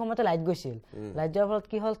লাইট সেই সময়তে লাইট গৈছিল লাইট যোৱাৰ ফলত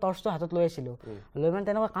কি হ'ল টৰ্চটো হাতত লৈ আছিলোঁ লৈ মানে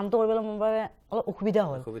তেনেকুৱা কামটো কৰিবলৈ মোৰ বাবে অলপ অসুবিধা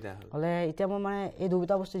হ'ল হ'লে এতিয়া মই মানে এই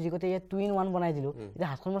দুটা বস্তু যিগতে ইয়াত 2 in 1 বনাই দিলোঁ এতিয়া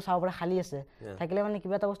হাতখন মোৰ চাব পৰা খালী আছে থাকিলে মানে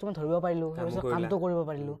কিবা এটা বস্তু মই ধৰিব পাৰিলোঁ সেই বস্তু কামটো কৰিব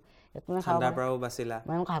পাৰিলোঁ ইয়াত মানে ঠাণ্ডাৰ পৰাও বাচিলা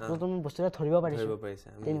মানে হাতত বস্তু এটা ধৰিব পাৰিছোঁ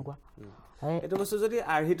তেনেকুৱা এইটো বস্তু যদি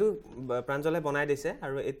আৰ্হিটো প্ৰাঞ্জলে বনাই দিছে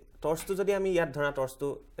আৰু এই টৰ্চটো যদি আমি ইয়াত ধৰা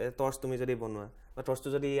টৰ্চ তুমি যদি বনোৱা বা টৰ্চটো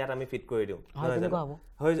যদি ইয়াত আমি ফিট কৰি দিওঁ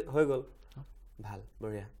হৈ গ'ল ভাল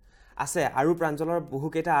বঢ়িয়া আছে আৰু প্ৰাঞ্জলৰ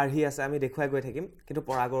বহুকেইটা আৰ্হি আছে আমি দেখুৱাই গৈ থাকিম কিন্তু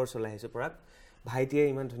পৰাগৰ ওচৰলৈ আহিছোঁ পৰাগ ভাইটিয়ে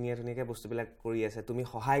ইমান ধুনীয়াকৈ বস্তুবিলাক কৰি আছে তুমি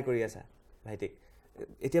সহায় কৰি আছা ভাইটিক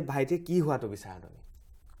এতিয়া ভাইটিয়ে কি হোৱাটো বিচাৰা তুমি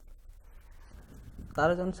তাৰ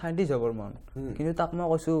এজন চাইণ্টিষ্ট হ'বৰ মন কিন্তু তাক মই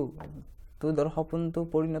কৈছোঁ তোৰ ধৰ সপোনটো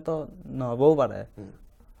পৰিণত নহ'বও পাৰে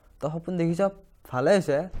তই সপোন দেখিছ ভালে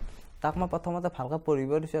হৈছে তাক মই প্ৰথমতে ভালকৈ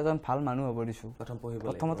পঢ়িব দিছোঁ এজন ভাল মানুহ হ'ব দিছোঁ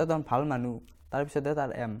প্ৰথমতে এজন ভাল মানুহ তাৰপিছতে তাৰ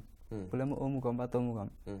বোলে মই অমুক হ'ম বা তমুক হ'ম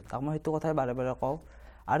তাক মই সেইটো কথাই বাৰে বাৰে কওঁ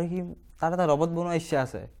আৰু সি তাৰ এটা ৰবট বনোৱাৰ ইচ্ছা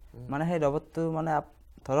আছে মানে সেই ৰবটটো মানে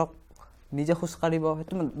ধৰক নিজে খোজকাঢ়িব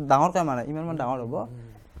সেইটো ডাঙৰকৈ মানে ইমান ডাঙৰ হ'ব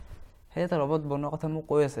সেই এটা ৰবট বনোৱাৰ কথা মোক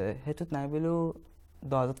কৈ আছে সেইটোত নাই বুলিও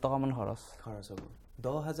 10,000 টকামান খৰচ হ'ব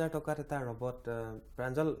 10,000 টকাত এটা ৰবট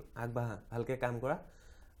প্ৰাঞ্জল আগবাঢ়া ভালকৈ কাম কৰা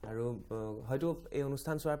আৰু হয়তো এই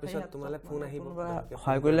অনুষ্ঠান চোৱাৰ পিছত তোমালৈ ফোন আহিব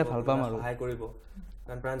সহায় কৰিলে ভাল পাম আৰু সহায় কৰিব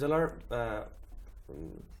কাৰণ প্ৰাঞ্জলৰ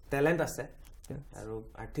টেলেণ্ট আছে আৰু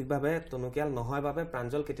আৰ্থিকভাৱে টনকিয়াল নহয় বাবে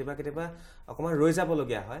প্ৰাঞ্জল কেতিয়াবা অকণমান ৰৈ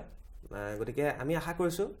যাবলগীয়া হয় গতিকে আমি আশা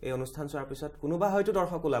কৰিছোঁ এই অনুষ্ঠান চোৱাৰ পিছত কোনোবা হয়তো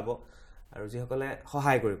দৰ্শক ওলাব আৰু যিসকলে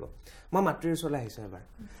সহায় কৰিব মই মাতৃৰ ওচৰলৈ আহিছোঁ এবাৰ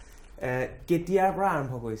কেতিয়াৰ পৰা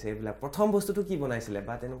আৰম্ভ কৰিছে এইবিলাক প্ৰথম বস্তুটো কি বনাইছিলে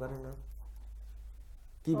বা তেনেকুৱা ধৰণৰ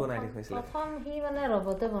কি বনাই দেখুৱাইছিলে প্ৰথম সি মানে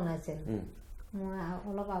ৰবটে বনাইছিল মই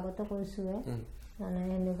অলপ আগতে কৈছোঁৱে মানে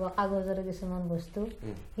এনেকুৱা কাগজৰে কিছুমান বস্তু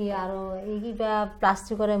সি আৰু এই কিবা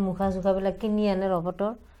প্লাষ্টিকৰে মুখা চুখাবিলাক কিনি আনে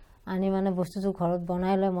ৰবটৰ আনি মানে বস্তুটো ঘৰত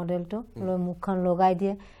বনাই লয় মডেলটো লৈ মুখখন লগাই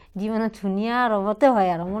দিয়ে যি মানে ধুনীয়া ৰবটে হয়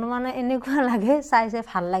আৰু মোৰ মানে এনেকুৱা লাগে চাই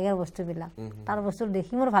ভাল লাগে বস্তুবিলাক তাৰ বস্তু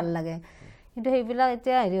দেখি মোৰ ভাল লাগে কিন্তু সেইবিলাক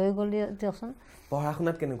এতিয়া হেৰি হৈ গ'ল দিয়কচোন পঢ়া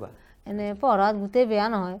শুনাত কেনেকুৱা এনে পঢ়াত গোটেই বেয়া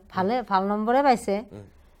নহয় ভাল নম্বৰে পাইছে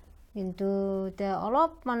কিন্তু এতিয়া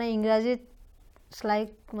অলপ মানে ইংৰাজীত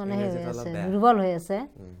স্লাইক মানে সেই হৈ আছে দুৰ্বল হৈ আছে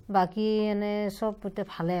বাকী এনে চব গোটেই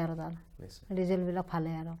ভালে আৰু তাৰ ৰিজাল্টবিলাক ভালে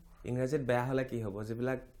আৰু ইংৰাজীত বেয়া হ'লে কি হ'ব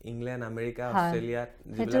যিবিলাক ইংলেণ্ড আমেৰিকা অষ্ট্ৰেলিয়াত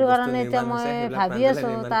সেইটোৰ কাৰণে এতিয়া মই ভাবি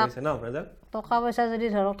আছোঁ তাক টকা পইচা যদি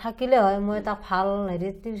ধৰক থাকিলে হয় মই তাক ভাল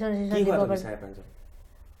হেৰিত টিউশ্যন দিব পাৰিম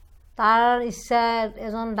তাৰ ইচ্ছা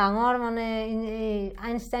এজন ডাঙৰ মানে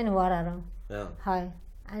আইনষ্টাইন হোৱাৰ আৰু হয়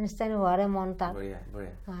আইনষ্টাইন হোৱাৰে মন তাৰ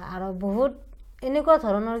আৰু বহুত এনেকুৱা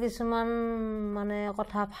ধৰণৰ কিছুমান মানে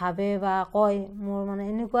কথা ভাবে বা কয় মোৰ মানে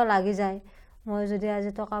এনেকুৱা লাগি যায় মই যদি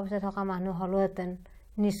আজি টকা পইচা থকা মানুহ হ'লোহেঁতেন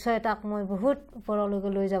নিশ্চয় তাক মই বহুত ওপৰলৈকে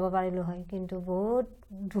লৈ যাব পাৰিলোঁ হয় কিন্তু বহুত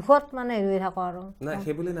দুখত মানে হেৰি হৈ থাকোঁ আৰু নাই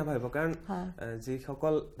সেই বুলি নাভাবিব কাৰণ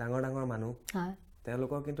যিসকল ডাঙৰ মানুহ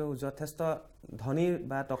তেওঁলোকৰ কিন্তু যথেষ্ট ধনী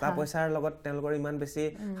বা টকা পইচাৰ লগত তেওঁলোকৰ ইমান বেছি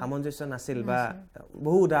সামঞ্জস্য নাছিল বা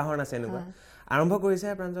বহু উদাহৰণ আছে এনেকুৱা আৰম্ভ কৰিছে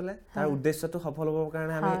প্ৰাঞ্জলে তাৰ উদ্দেশ্যটো সফল হ'বৰ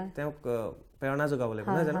কাৰণে আমি তেওঁক প্ৰেৰণা যোগাব লাগিব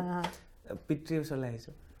নহয় জানো পিতৃৰ ওচৰলৈ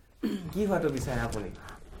আহিছোঁ কি হোৱাটো বিচাৰে আপুনি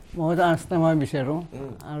মইতো আস্থা মই বিচাৰোঁ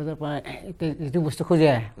আৰু তাৰপৰা যিটো বস্তু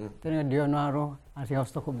খোজে তেনেকৈ দিব নোৱাৰোঁ আৰ্থিক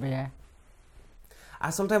অৱস্থা খুব বেয়া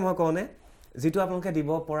আচলতে মই কওঁনে যিটো আপোনালোকে দিব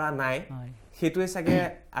পৰা নাই সেইটোৱে চাগে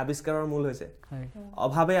আৱিষ্কাৰৰ মূল হৈছে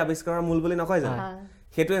অভাৱে আৱিষ্কাৰৰ মূল বুলি নকয় জানো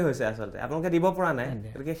সেইটোৱে হৈছে আচলতে আপোনালোকে দিব পৰা নাই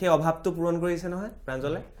গতিকে সেই অভাৱটো পূৰণ কৰিছে নহয়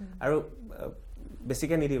প্ৰাঞ্জলে আৰু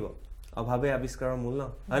বেছিকৈ নিদিব অভাৱে আৱিষ্কাৰৰ মূল ন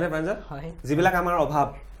হয়নে প্ৰাঞ্জল যিবিলাক আমাৰ অভাৱ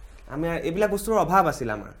আমি এইবিলাক বস্তুৰ অভাৱ আছিল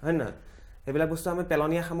আমাৰ হয় নহয় এইবিলাক বস্তু আমি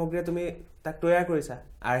পেলনীয়া সামগ্ৰীয়ে তুমি তাক তৈয়াৰ কৰিছা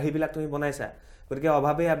আৰ্হিবিলাক তুমি বনাইছা গতিকে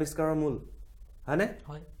অভাৱেই আৱিষ্কাৰৰ মূল হয়নে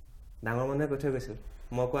ডাঙৰ মানুহে কৈ থৈ গৈছিল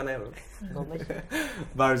মই কোৱা নাই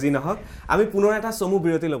বাৰু যি নহওক আমি পুনৰ এটা চমু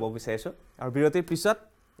বিৰতি ল'ব বিচাৰিছোঁ আৰু বিৰতিৰ পিছত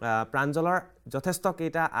প্ৰাঞ্জলৰ যথেষ্ট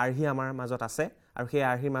কেইটা আৰ্হি আমাৰ মাজত আছে আৰু সেই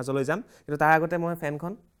আৰ্হিৰ মাজলৈ যাম কিন্তু তাৰ আগতে মই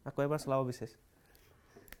ফেনখন আকৌ এবাৰ চলাব বিচাৰিছোঁ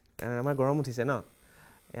আমাৰ গৰম উঠিছে ন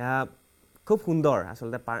এয়া খুব সুন্দৰ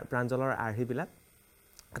আচলতে প্ৰাঞ্জলৰ আৰ্হিবিলাক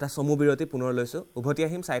এটা চমু বিৰতি পুনৰ লৈছোঁ উভতি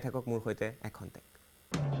আহিম চাই থাকক মোৰ সৈতে এখন্তেক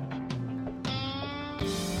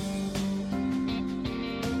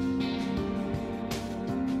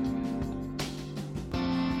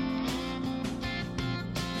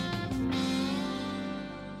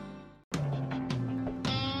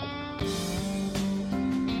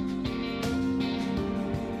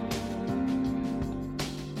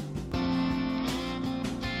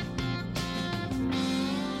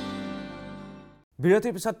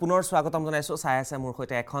বিৰতিৰ পিছত পুনৰ স্বাগতম জনাইছোঁ চাই আছে মোৰ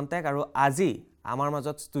সৈতে এখন্তেক আৰু আজি আমাৰ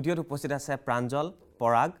মাজত ষ্টুডিঅ'ত উপস্থিত আছে প্ৰাঞ্জল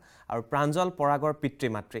পৰাগ আৰু প্ৰাঞ্জল পৰাগৰ পিতৃ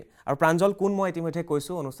মাতৃ আৰু প্ৰাঞ্জল কোন মই ইতিমধ্যে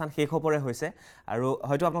কৈছোঁ অনুষ্ঠান শেষ হ'বৰে হৈছে আৰু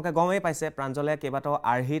হয়তো আপোনালোকে গমেই পাইছে প্ৰাঞ্জলে কেইবাটাও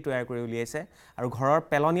আৰ্হি তৈয়াৰ কৰি উলিয়াইছে আৰু ঘৰৰ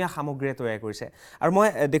পেলনীয়া সামগ্ৰীয়ে তৈয়াৰ কৰিছে আৰু মই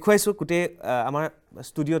দেখুৱাইছোঁ গোটেই আমাৰ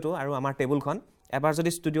ষ্টুডিঅ'টো আৰু আমাৰ টেবুলখন এবাৰ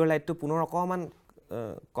যদি ষ্টুডিঅ'ৰ লাইটটো পুনৰ অকণমান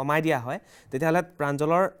কমাই দিয়া হয় তেতিয়াহ'লে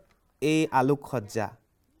প্ৰাঞ্জলৰ এই আলোকসজ্জা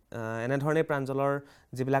এনেধৰণে প্ৰাঞ্জলৰ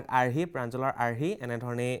যিবিলাক প্ৰাঞ্জলৰ আৰ্হি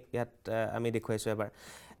এনেধৰণে ইয়াত আমি দেখুৱাইছোঁ এবাৰ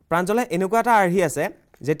প্ৰাঞ্জলে এনেকুৱা এটা আৰ্হি আছে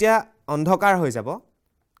যেতিয়া অন্ধকাৰ হৈ যাব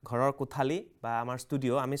ঘৰৰ কোঠালি বা আমাৰ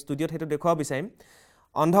ষ্টুডিঅ' আমি ষ্টুডিঅ'ত সেইটো দেখুৱাব বিচাৰিম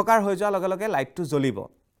অন্ধকাৰ হৈ যোৱাৰ লগে লগে লাইটটো জ্বলিব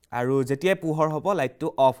আৰু যেতিয়াই পোহৰ হ'ব লাইটটো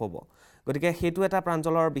অফ হ'ব গতিকে সেইটো এটা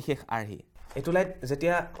প্ৰাঞ্জলৰ বিশেষ আৰ্হি এইটো লাইট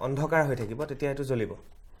যেতিয়া অন্ধকাৰ হৈ থাকিব তেতিয়া এইটো জ্বলিব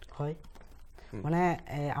হয় মানে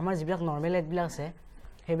আমাৰ যিবিলাক নৰ্মেল লাইটবিলাক আছে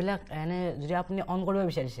সেইবিলাক এনে যদি আপুনি অন কৰিব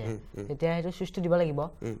বিচাৰিছে তেতিয়া সেইটো চুইচটো দিব লাগিব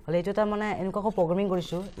হ'লে এইটো এটা মানে এনেকুৱাকৈ প্ৰগ্ৰেমিং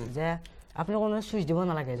কৰিছোঁ যে আপুনি কোনো চুইচ দিব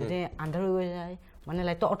নালাগে যদি আন্ধাৰ হৈ যায় মানে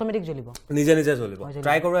লাইটটো অট'মেটিক জ্বলিব নিজে নিজে জ্বলিব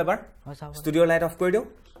ট্ৰাই কৰোঁ এবাৰ ষ্টুডিঅ'ৰ লাইট অফ কৰি দিওঁ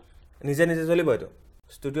নিজে নিজে জ্বলিব এইটো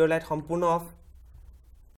ষ্টুডিঅ'ৰ লাইট সম্পূৰ্ণ অফ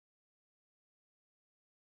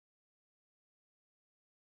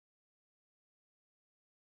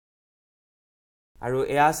আৰু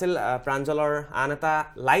এয়া আছিল প্ৰাঞ্জলৰ আন এটা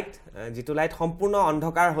লাইট যিটো লাইট সম্পূৰ্ণ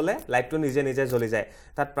অন্ধকাৰ হ'লে লাইটটো নিজে নিজে জ্বলি যায়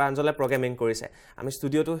তাত প্ৰাঞ্জলে প্ৰগ্ৰেমিং কৰিছে আমি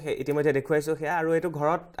ষ্টুডিঅ'টো ইতিমধ্যে দেখুৱাইছোঁ সেয়া আৰু এইটো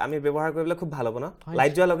ঘৰত আমি ব্যৱহাৰ কৰিবলৈ খুব ভাল হ'ব ন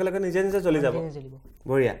লাইট যোৱাৰ লগে লগে নিজে নিজে জ্বলি যাব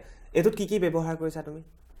বঢ়িয়া এইটোত কি কি ব্যৱহাৰ কৰিছা তুমি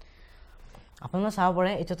আপোনালোকে চাব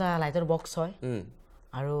পাৰে এইটো এটা লাইটৰ বক্স হয়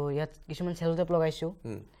আৰু ইয়াত কিছুমান চেলো টেপ লগাইছোঁ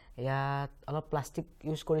ইয়াত অলপ প্লাষ্টিক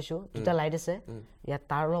ইউজ কৰিছোঁ দুটা লাইট আছে ইয়াত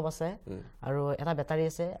তাৰ অলপ আছে আৰু এটা বেটাৰী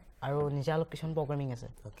আছে আৰু নিজে অলপ কিছুমান প্ৰগ্ৰেমিং আছে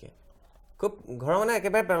অ'কে খুব ঘৰৰ মানে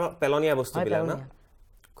একেবাৰে পেলনীয়া বস্তুবিলাক ন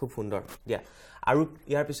খুব সুন্দৰ দিয়া আৰু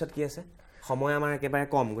ইয়াৰ পিছত কি আছে সময় আমাৰ একেবাৰে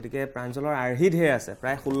কম গতিকে প্ৰাঞ্জলৰ আৰ্হি ঢেৰ আছে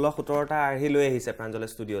প্ৰায় 16-17টা আৰ্হি লৈ আহিছে প্ৰাঞ্জলে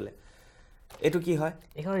ষ্টুডিঅ'লৈ এইটো কি হয়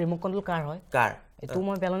এইখন ৰিম'ট কণ্ট্ৰল কাৰ হয় কাৰ এইটো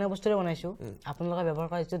মই পেলনীয়া বস্তুৰে বনাইছোঁ আপোনালোকে ব্যৱহাৰ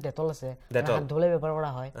কৰা যিটো ডেটল আছে হাত ধুবলৈ ব্যৱহাৰ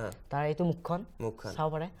কৰা হয় তাৰ এইটো মুখখন চাব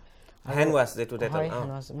পাৰে হেণ্ড ৱাছ যিটো ডেটল হয়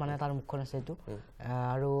হেণ্ড ৱাছ মানে তাৰ মুখখন আছে এইটো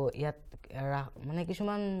আৰু ইয়াত মানে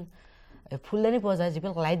কিছুমান ফুলদানি পোৱা যায়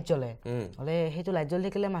যিবিলাক লাইট জ্বলে হ'লে সেইটো লাইট জ্বলি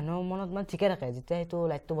থাকিলে মানুহৰ মনত মানে ঠিকে থাকে যেতিয়া সেইটো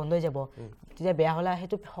লাইটটো বন্ধ হৈ যাব তেতিয়া বেয়া হ'লে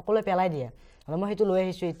সেইটো সকলোৱে পেলাই দিয়ে হ'লে মই সেইটো লৈ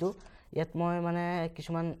আহিছোঁ এইটো ইয়াত মই মানে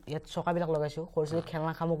কিছুমান ইয়াত চকাবিলাক লগাইছোঁ সৰু সৰু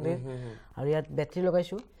খেলনা সামগ্ৰী আৰু ইয়াত বেটাৰী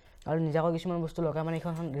লগাইছোঁ আৰু নিজাকৈ কিছুমান বস্তু লগাই মানে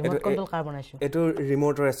এইখন ৰিম'ট কণ্ট্ৰল কাৰ বনাইছোঁ এইটো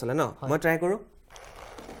ৰিম'টৰে চলে ন মই ট্ৰাই কৰোঁ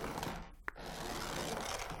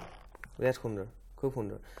বিৰাট সুন্দৰ খুব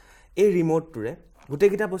সুন্দৰ এই ৰিম'টটোৰে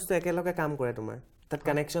গোটেইকেইটা বস্তু একেলগে কাম কৰে তোমাৰ তাত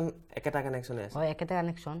কানেকশ্যন একেটা কানেকশ্যনে আছে হয় একেটা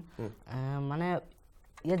কানেকশ্যন মানে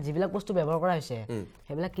ইয়াত যিবিলাক বস্তু ব্যৱহাৰ কৰা হৈছে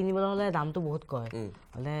সেইবিলাক কিনিবলৈ হ'লে দামটো বহুত কয়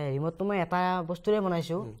হ'লে ৰিম'টটো মই এটা বস্তুৰে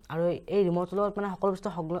বনাইছোঁ আৰু এই ৰিম'টটোৰ লগত মানে সকলো বস্তু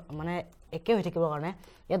মানে একে হৈ থাকিবৰ কাৰণে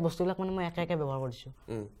ইয়াত বস্তুবিলাক মানে মই একে ব্যৱহাৰ কৰিছোঁ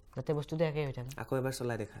যাতে বস্তুটো একে হৈ থাকে আকৌ এবাৰ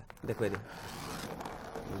চলাই দেখুৱাই দিম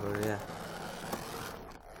বঢ়িয়া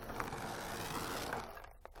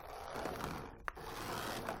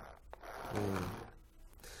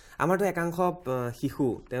আমাৰতো একাংশ শিশু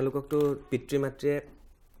তেওঁলোককতো পিতৃ মাতৃয়ে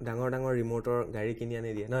ডাঙৰ ডাঙৰ ৰিম'টৰ গাড়ী কিনি আনি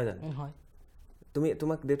দিয়ে নহয় জানো হয়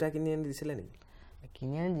তোমাক দেউতাই কিনি আনি দিছিলে নেকি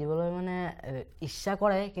কিনি আনি দিবলৈ মানে ইচ্ছা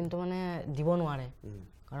কৰে কিন্তু মানে দিব নোৱাৰে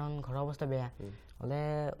কাৰণ ঘৰৰ অৱস্থা বেয়া হ'লে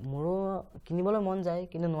মোৰো কিনিবলৈ মন যায়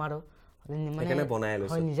কিন্তু নোৱাৰোঁ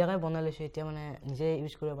হয় নিজাকৈ বনাই লৈছোঁ এতিয়া মানে নিজে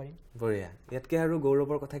ইউজ কৰিব পাৰিম বঢ়িয়া ইয়াতকৈ আৰু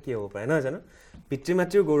গৌৰৱৰ কথা কি হ'ব পাৰে নহয় জানো পিতৃ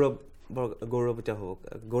মাতৃও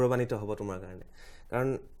গৌৰৱান্বিত হ'ব তোমাৰ কাৰণে কাৰণ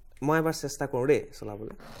মই এবাৰ চেষ্টা কৰোঁ দেই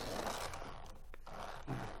চলাবলৈ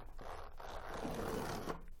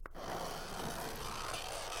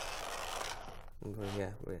বঢ়িয়া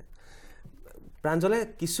বঢ়িয়া প্ৰাঞ্জলে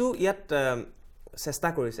কিছু ইয়াত চেষ্টা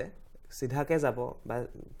কৰিছে চিধাকৈ যাব বা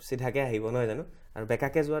চিধাকৈ আহিব নহয় জানো আৰু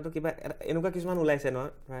বেকাকৈ যোৱাটো কিবা এনেকুৱা কিছুমান ওলাইছে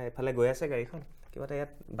নহয় প্ৰায় এফালে গৈ আছে গাড়ীখন কিবা এটা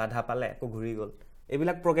ইয়াত বাধা পালে আকৌ ঘূৰি গ'ল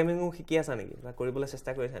এইবিলাক প্ৰগ্ৰেমিঙো শিকি আছা নেকি বা কৰিবলৈ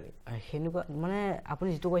চেষ্টা কৰিছা নেকি সেনেকুৱা মানে আপুনি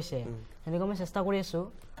যিটো কৈছে সেনেকুৱা মই চেষ্টা কৰি আছোঁ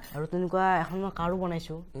আৰু তেনেকুৱা এখন মই কাৰো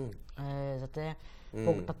বনাইছোঁ যাতে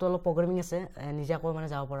তাতো অলপ প্ৰগ্ৰেমিং আছে নিজাকৈ মানে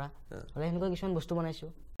যাব পৰা হ'লে সেনেকুৱা কিছুমান বস্তু বনাইছোঁ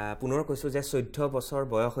পুনৰ কৈছোঁ যে 14 বছৰ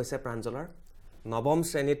বয়স হৈছে প্ৰাঞ্জলৰ 9ম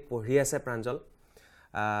শ্ৰেণীত পঢ়ি আছে প্ৰাঞ্জল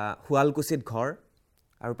শুৱালকুছিত ঘৰ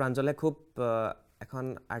আৰু প্ৰাঞ্জলে খুব এখন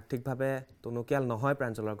আৰ্থিকভাৱে টনকিয়াল নহয়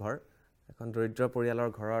প্ৰাঞ্জলৰ ঘৰ এখন দৰিদ্ৰ পৰিয়ালৰ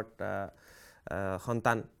ঘৰত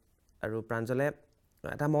সন্তান আৰু প্ৰাঞ্জলে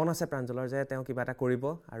এটা মন আছে প্ৰাঞ্জলৰ যে তেওঁ কিবা এটা কৰিব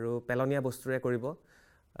আৰু পেলনীয়া বস্তুৰে কৰিব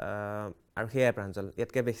আৰু সেয়াই প্ৰাঞ্জল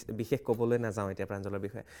ইয়াতকৈ বিশেষ ক'বলৈ নাযাওঁ এতিয়া প্ৰাঞ্জলৰ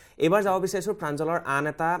বিষয়ে এইবাৰ যাব বিচাৰিছোঁ প্ৰাঞ্জলৰ আন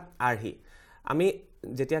এটা আৰ্হি আমি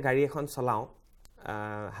যেতিয়া গাড়ী এখন চলাওঁ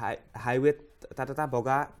হাইৱেত তাত এটা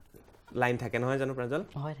বগা লাইন থাকে নহয় জানো প্ৰাঞ্জল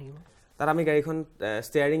হয় থাকিব তাত আমি গাড়ীখন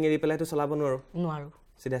ষ্টিয়াৰিং এৰি পেলাইতো চলাব নোৱাৰো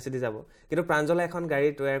চিধা চিধি যাব কিন্তু প্ৰাঞ্জলে এখন গাড়ী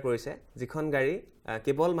তৈয়াৰ কৰিছে যিখন গাড়ী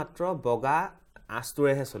কেৱল মাত্ৰ বগা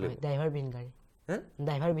আঁচটোৰেহে চলিব ড্ৰাইভাৰবিহীন গাড়ী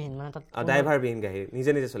ড্ৰাইভাৰবিহীন মানে তাত ড্ৰাইভাৰবিহীন গাড়ী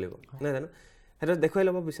নিজে নিজে চলিব নহয় জানো সেইটো দেখুৱাই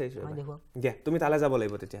ল'ব বিচাৰিছোঁ দিয়া তুমি তালৈ যাব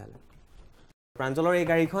লাগিব তেতিয়াহ'লে প্ৰাঞ্জলৰ এই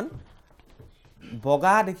গাড়ীখন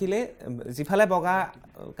বগা দেখিলে যিফালে বগা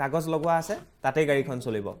কাগজ লগোৱা আছে তাতেই গাড়ীখন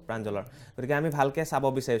চলিব প্ৰাঞ্জলৰ গতিকে আমি ভালকৈ চাব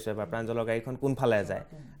বিচাৰিছোঁ এবাৰ প্ৰাঞ্জলৰ গাড়ীখন কোনফালে যায়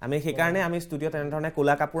আমি সেইকাৰণে আমি ষ্টুডিঅ'ত এনেধৰণে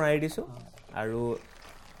ক'লা কাপোৰ আঁৰি দিছোঁ আৰু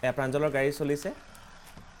এয়া প্ৰাঞ্জলৰ গাড়ী চলিছে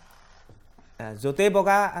য'তেই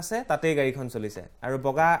বগা আছে তাতেই গাড়ীখন চলিছে আৰু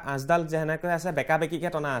বগা আঁচডাল যেনেকৈ আছে বেকা বেকিকৈ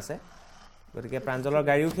টনা আছে গতিকে প্ৰাঞ্জলৰ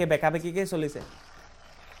গাড়ীও সেই বেকা বেকিকেই চলিছে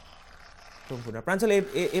প্ৰাঞ্জল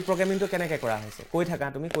এই প্ৰগ্ৰেমিংটো কেনেকৈ কৰা হৈছে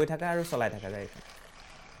তুমি কৈ থাকা আৰু চলাই থাকা গাড়ীখন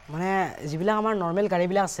মানে যিবিলাক আমাৰ নৰ্মেল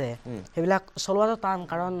গাড়ীবিলাক আছে সেইবিলাক চলোৱাটো টান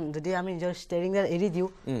কাৰণ যদি আমি নিজৰ ষ্টেৰিংডাল এৰি দিওঁ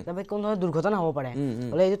তাৰপৰা কোনো ধৰণৰ দুৰ্ঘটনা হ'ব পাৰে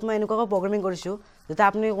হ'লে এইটোত মই এনেকুৱাকৈ প্ৰগ্ৰেমিং কৰিছোঁ যাতে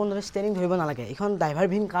আপুনি কোনো ধৰণৰ ষ্টেৰিং ধৰিব নালাগে এইখন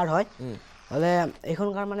ড্ৰাইভাৰবিহীন কাৰ হয় হ'লে এইখন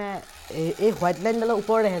কাৰ মানে এই হোৱাইট লাইনডালৰ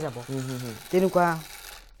ওপৰলৈহে যাব তেনেকুৱা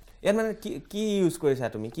ইয়াত মানে কি ইউজ কৰিছা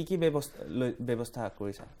তুমি কি ব্যৱস্থা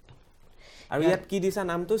কৰিছা আৰু ইয়াত কি দিছা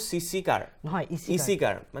নামটো চিচি কাৰ নহয় ইচি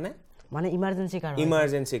কাৰ মানে ইমাৰ্জেঞ্চি কাৰ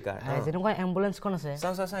যেনেকুৱা এম্বুলেঞ্চখন আছে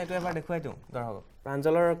চাওঁ এইটো এবাৰ দেখুৱাই দিওঁ দৰ্শকক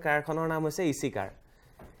প্ৰাঞ্জলৰ কাৰখনৰ নাম হৈছে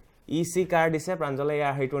ইচি কাৰ দিছে প্ৰাঞ্জলে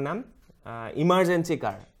ইয়াৰ সেইটোৰ নাম ইমাৰ্জেঞ্চি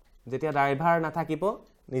কাৰ যেতিয়া ড্ৰাইভাৰ নাথাকিব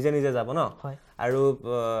নিজে নিজে যাব ন আৰু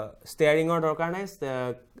ষ্টেয়াৰিঙৰ দৰকাৰ নাই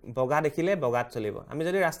বগা দেখিলে বগাত চলিব আমি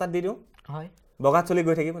যদি ৰাস্তাত দি দিওঁ হয় বগাত চলি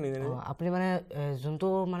গৈ থাকিব নিজে নিজে আপুনি মানে যোনটো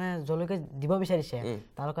মানে যলৈকে দিব বিচাৰিছে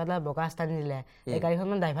তাৰ লগত বগা ৰাস্তা দি দিলে এই গাড়ীখন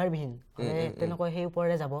মানে ড্ৰাইভাৰবিহীন তেনেকৈ সেই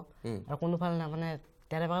ওপৰেৰে যাব আৰু কোনোফালে মানে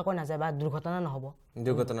তেনেকুৱাকৈ নাযায় বা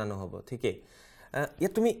দুৰ্ঘটনা নহ'ব ঠিকেই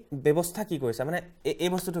ইয়াত তুমি ব্যৱস্থা কি কৰিছা মানে এই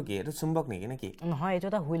বস্তুটো কি এইটো চুম্বক নেকি নহয় এইটো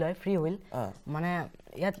এটা হুইল হয় ফ্ৰী হুইল মানে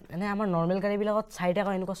ইয়াত এনে আমাৰ নৰ্মেল গাড়ীবিলাকত চাৰিটা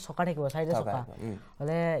এনেকুৱা চকা থাকিব চাৰিটা চকা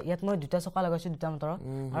হ'লে ইয়াত মই দুটা চকা লগাইছোঁ দুটা মটৰত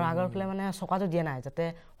আৰু আগৰ ফালে মানে চকাটো দিয়া নাই যাতে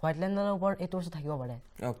হোৱাইট লাইনডালৰ ওপৰত এইটো বস্তু থাকিব পাৰে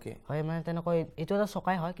হয় মানে তেনেকৈ এইটো এটা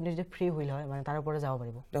চকাই হয় কিন্তু যদি ফ্ৰী হুইল হয় মানে তাৰ ওপৰতে যাব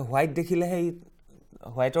পাৰিব হোৱাইট দেখিলে সেই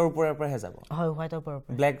হোৱাইটৰ ওপৰেহে যাব হয় হোৱাইটৰ ওপৰৰ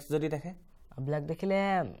ব্লেক যদি দেখে ব্লেক দেখিলে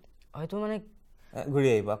হয়তো মানে ঘূৰি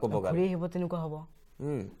আহিব আকৌ বগা ঘূৰি আহিব তেনেকুৱা হ'ব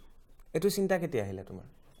এইটো চিন্তা কেতিয়া আহিলে তোমাৰ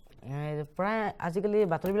প্ৰায় আজিকালি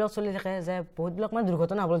বাতৰিবিলাক চলি থাকে যে বহুতবিলাক মানে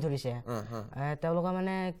দুৰ্ঘটনা হ'বলৈ ধৰিছে তেওঁলোকে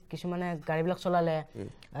মানে কিছুমানে গাড়ীবিলাক চলালে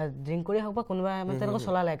ড্ৰিংক কৰি হওক বা কোনোবা মানে তেনেকৈ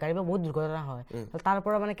চলালে গাড়ীবিলাক বহুত দুৰ্ঘটনা হয় তাৰ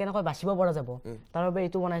পৰা মানে কেনেকৈ বাচিব পৰা যাব তাৰ বাবে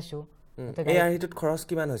এইটো বনাইছোঁ এই আৰ্হিটোত খৰচ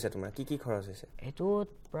কিমান হৈছে তোমাৰ কি খৰচ হৈছে এইটোত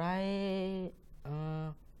প্ৰায়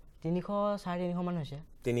 300-350 মান হৈছে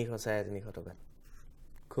 300-350 টকা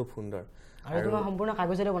খুব সুন্দৰ আৰু এইটো মই সম্পূৰ্ণ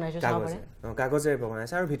কাগজেৰে বনাইছোঁ কাগজেৰে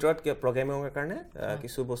বনাইছে আৰু ভিতৰত প্ৰগ্ৰেমিঙৰ কাৰণে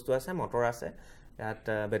কিছু বস্তু আছে মটৰ আছে ইয়াত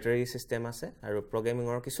বেটাৰী চিষ্টেম আছে আৰু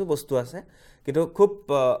প্ৰগ্ৰেমিঙৰ কিছু বস্তু আছে কিন্তু খুব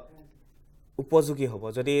উপযোগী হ'ব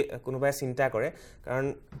যদি কোনোবাই চিন্তা কৰে কাৰণ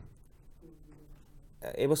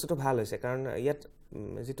এই বস্তুটো ভাল হৈছে কাৰণ ইয়াত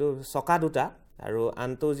যিটো চকা দুটা আৰু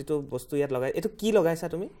আনটো যিটো বস্তু ইয়াত লগাই এইটো কি লগাইছা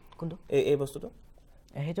তুমি কোনটো এই বস্তুটো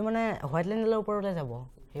সেইটো মানে হোৱাইট লাইনডালৰ ওপৰতে যাব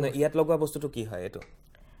ইয়াত লগোৱা বস্তুটো কি হয় এইটো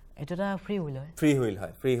এটা ফ্ৰী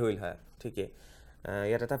হুইল হয় ঠিকেই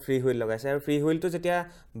ইয়াত এটা ফ্ৰী হুইল লগাইছে আৰু ফ্ৰী হুইলটো যেতিয়া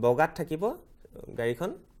বগাত থাকিব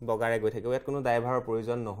গাড়ীখন বগাৰে গৈ থাকিব ইয়াত কোনো ড্ৰাইভাৰৰ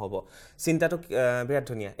প্ৰয়োজন নহ'ব চিন্তাটো বিৰাট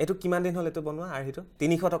ধুনীয়া এইটো কিমান দিন হ'ল এইটো বনোৱা আৰ্হিটো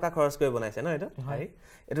 300 টকা খৰচ কৰি বনাইছে ন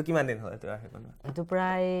এইটো কিমান দিন হ'ল এইটো আৰ্হি বনোৱা এইটো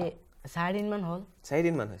প্ৰায় 4 দিন মান হ'ল 4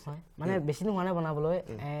 দিন মান হৈছে মানে বেছি দিন হোৱা নাই বনাবলৈ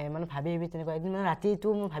মানে ভাবি তেনেকুৱা এদিন মানে ৰাতিটো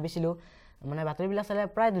মই ভাবিছিলোঁ মানে বাতৰিবিলাক চালে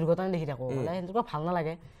প্ৰায় দুৰ্ঘটনা দেখি থাকোঁ মানে সেনেকুৱা ভাল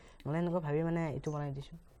নালাগে মানে এনেকুৱা ভাবি মানে এইটো বনাই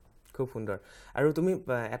দিছোঁ খুব সুন্দৰ আৰু তুমি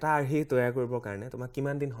এটা আৰ্হি তৈয়াৰ কৰিবৰ কাৰণে তোমাক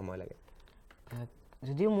কিমান দিন সময় লাগে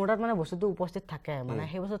যদিও মোৰ তাত মানে বস্তুটো উপস্থিত থাকে মানে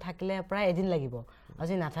সেই বস্তু থাকিলে প্ৰায় এদিন লাগিব আৰু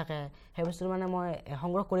যদি নাথাকে সেই বস্তুটো মানে মই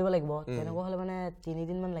সংগ্ৰহ কৰিব লাগিব তেনেকুৱা হ'লে মানে 3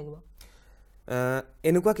 দিন মান লাগিব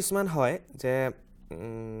এনেকুৱা কিছুমান হয় যে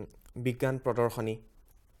বিজ্ঞান প্ৰদৰ্শনী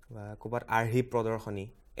বা ক'ৰবাত আৰ্হি প্ৰদৰ্শনী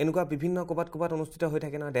এনেকুৱা বিভিন্ন ক'ৰবাত অনুষ্ঠিত হৈ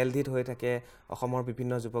থাকে ন দিল্লীত হৈ থাকে অসমৰ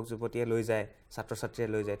বিভিন্ন যুৱক যুৱতীয়ে লৈ যায় ছাত্ৰ ছাত্ৰীয়ে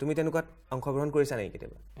লৈ যায় তুমি তেনেকুৱাত অংশগ্ৰহণ কৰিছা নেকি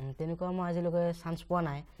কেতিয়াবা তেনেকুৱা মই আজিলৈকে চান্স পোৱা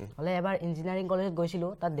নাই হ'লে এবাৰ ইঞ্জিনিয়াৰিং কলেজত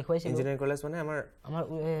গৈছিলোঁ তাত দেখুৱাইছিলোঁ ইঞ্জিনিয়াৰিং কলেজ মানে আমাৰ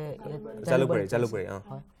জালুকবাৰী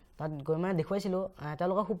হয় তাত গৈ মানে দেখুৱাইছিলোঁ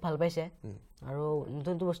তেওঁলোকে খুব ভাল পাইছে আৰু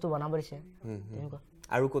নতুন নতুন বস্তু বনাব দিছে তেনেকুৱা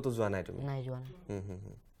আৰু ক'তো যোৱা নাই তুমি নাই যোৱা নাই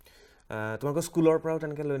তোমালোকৰ স্কুলৰ পৰাও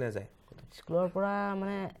তেনেকৈ লৈ নাযায় স্কুলৰ পৰা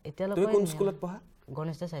মানে এতিয়ালৈকে তুমি কোন স্কুলত পঢ়া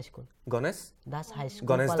গণেশ দাস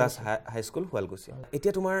হাইস্কুল হাইস্কুল শুৱালকুছি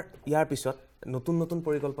এতিয়া তোমাৰ ইয়াৰ পিছত নতুন নতুন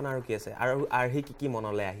পৰিকল্পনা আৰু কি আছে আৰু আৰ্হি কি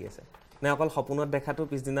মনলৈ আহি আছে নে অকল সপোনত দেখাটো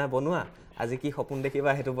পিছদিনা বনোৱা আজি কি সপোন দেখিবা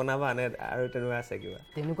সেইটো বনাবা নে আৰু তেনেকুৱা আছে কিবা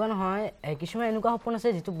তেনেকুৱা নহয় কিছুমান এনেকুৱা সপোন আছে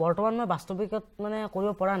যিটো বৰ্তমান মই বাস্তৱিকত মানে কৰিব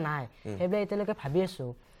পৰা নাই সেইবিলাক এতিয়ালৈকে ভাবি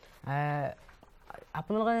আছোঁ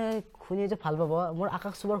আপোনালোকে শুনি যে ভাল পাব মোৰ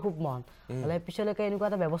আকাশ চুবৰ খুব মন হ'লে পিছলৈকে এনেকুৱা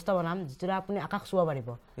এটা ব্যৱস্থা বনাম যিটোৰে আপুনি আকাশ চুব পাৰিব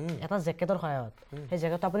এটা জেকেটৰ সহায়ত সেই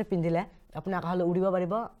জেকেটটো আপুনি পিন্ধিলে আপুনি আকাশলৈ উৰিব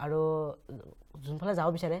পাৰিব আৰু যোনফালে যাব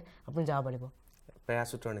বিচাৰে আপুনি যাব পাৰিব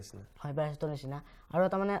পেৰাচুটৰ নিচিনা হয় পেৰাচুটৰ নিচিনা আৰু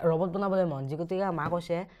এটা মানে ৰবট বনাবলৈ মন যি গতিকে মা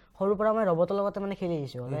কৈছে সৰুৰ পৰা মই ৰবটৰ লগতে মানে খেলি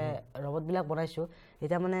আহিছোঁ হ'লে ৰবটবিলাক বনাইছোঁ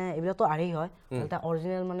এতিয়া মানে এইবিলাকতো আৰ্হি হয় এটা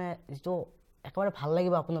অৰিজিনেল মানে যিটো একেবাৰে ভাল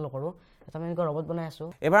লাগিব আপোনালোকৰো এটা মানে এনেকুৱা ৰবট বনাই আছোঁ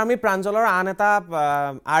এবাৰ আমি প্ৰাঞ্জলৰ আন এটা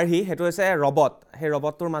আৰ্হি সেইটো হৈছে ৰবট সেই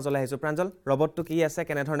ৰবটটোৰ মাজলৈ আহিছোঁ প্ৰাঞ্জল ৰবটটো কি আছে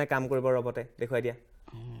কেনেধৰণে কাম কৰিব ৰবটে দেখুৱাই দিয়া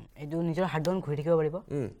এইটো নিজৰ হাতখন ঘূৰি থাকিব পাৰিব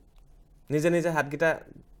নিজে নিজে হাতকেইটা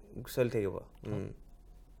চলি থাকিব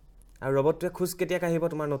আৰু ৰবটটোৱে খোজ কেতিয়া কাঢ়িব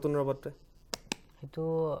তোমাৰ নতুন ৰবটটোৱে সেইটো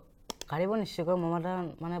কাঢ়িব নিশ্চয়কৈ মই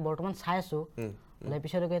মানে বৰ্তমান চাই আছোঁ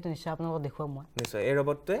পিছলৈকে এইটো নিশ্চয় আপোনালোকক দেখুৱাম মই নিশ্চয় এই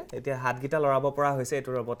ৰবটটোৱে এতিয়া হাতকেইটা লৰাব পৰা হৈছে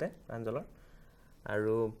এইটো ৰবটে প্ৰাঞ্জলৰ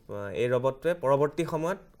আৰু এই ৰবটটোৱে পৰৱৰ্তী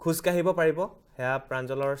সময়ত খোজ কাঢ়িব পাৰিব সেয়া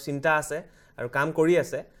প্ৰাঞ্জলৰ চিন্তা আছে আৰু কাম কৰি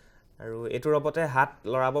আছে আৰু এইটো ৰবটে হাত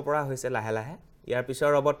লৰাব পৰা হৈছে লাহে লাহে ইয়াৰ পিছৰ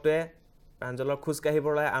ৰবটটোৱে প্ৰাঞ্জলৰ খোজ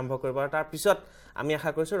কাঢ়িবলৈ আৰম্ভ কৰিব আৰু তাৰ পিছত আমি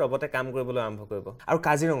আশা কৰিছোঁ ৰবটে কাম কৰিবলৈ আৰম্ভ কৰিব আৰু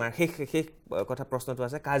কাজিৰঙাৰ শেষ কথা প্ৰশ্নটো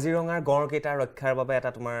আছে কাজিৰঙাৰ গড়কেইটা ৰক্ষাৰ বাবে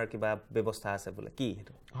এটা তোমাৰ কিবা ব্যৱস্থা আছে বোলে কি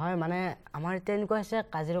সেইটো হয় মানে আমাৰ এতিয়া এনেকুৱা হৈছে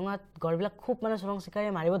কাজিৰঙাত গড়বিলাক খুব মানে চোৰাং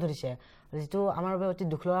চিকাৰীয়ে মাৰিব ধৰিছে যিটো আমাৰ বাবে অতি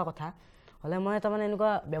দুখ লগা কথা হ'লে মই এটা মানে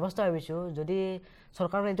এনেকুৱা ব্যৱস্থা ভাবিছোঁ যদি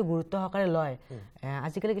চৰকাৰে এইটো গুৰুত্ব সহকাৰে লয়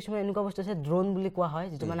আজিকালি কিছুমান এনেকুৱা বস্তু আছে ড্ৰোন বুলি কোৱা হয়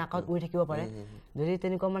যিটো মানে আকাশত উৰি থাকিব পাৰে যদি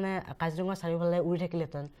তেনেকুৱা মানে কাজিৰঙাৰ চাৰিওফালে উৰি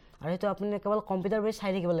থাকিলেহেঁতেন আৰু সেইটো আপুনি কেৱল কম্পিউটাৰ বেছ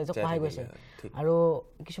চাই থাকিব লাগে যে সহায় গৈছে আৰু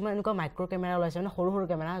কিছুমান এনেকুৱা মাইক্ৰ' কেমেৰা ওলাইছে মানে সৰু সৰু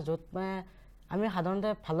কেমেৰা য'ত মানে আমি সাধাৰণতে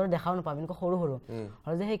ভালদৰে দেখাও নাপাম এনেকুৱা সৰু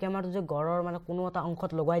আৰু যে সেই কেমেৰাটো যে গড়ৰ মানে কোনো এটা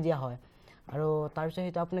অংশত লগাই দিয়া হয় আৰু তাৰপিছত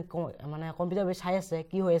সেইটো আপুনি মানে কম্পিউটাৰ বেছ চাই আছে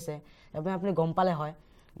কি হৈ আছে আপুনি গম পালে হয়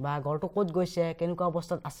বা গড়টো ক'ত গৈছে কেনেকুৱা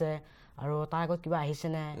অৱস্থাত আছে আৰু তাৰ আগত কিবা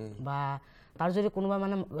আহিছেনে বা তাৰ যদি কোনোবা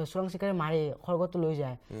মানে চোৰাং চিকাৰী মাৰি খৰ্গটো লৈ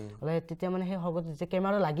যায় হ'লে তেতিয়া মানে সেই খৰ্গটো যে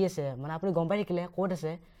কেমেৰাটো লাগি আছে মানে আপুনি গম পাই থাকিলে ক'ত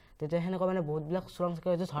আছে তেতিয়া সেনেকুৱা মানে বহুতবিলাক চোৰাং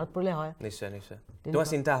চিকাৰী ধৰাত পৰিলে হয় নিশ্চয় তোমাৰ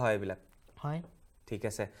চিন্তা হয় এইবিলাক হয় ঠিক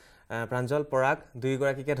আছে প্ৰাঞ্জল পৰাগ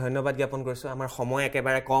দুয়োগৰাকীকে ধন্যবাদ জ্ঞাপন কৰিছোঁ আমাৰ সময়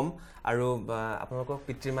একেবাৰে কম আৰু আপোনালোকক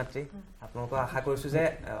পিতৃ মাতৃ আপোনালোকক আশা কৰিছোঁ যে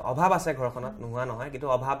অভাৱ আছে ঘৰখনত নোহোৱা নহয় কিন্তু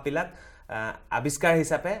অভাৱবিলাক আৱিষ্কাৰ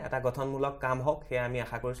হিচাপে এটা গঠনমূলক কাম হওক সেয়া আমি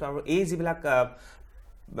আশা কৰিছোঁ আৰু এই যিবিলাক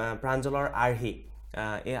প্ৰাঞ্জলৰ আৰ্হি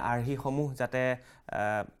এই আৰ্হিসমূহ যাতে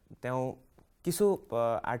তেওঁ কিছু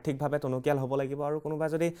আৰ্থিকভাৱে টনকিয়াল হ'ব লাগিব আৰু কোনোবা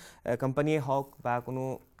যদি কোম্পানীয়ে হওক বা কোনো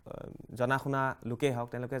জনা শুনা লোকেই হওক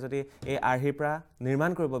তেওঁলোকে যদি এই আৰ্হিৰ পৰা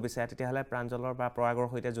নিৰ্মাণ কৰিব বিচাৰে তেতিয়াহ'লে প্ৰাঞ্জলৰ বা পৰাগৰ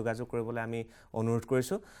সৈতে যোগাযোগ কৰিবলৈ আমি অনুৰোধ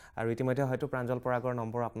কৰিছোঁ আৰু ইতিমধ্যে হয়তো প্ৰাঞ্জল পৰাগৰ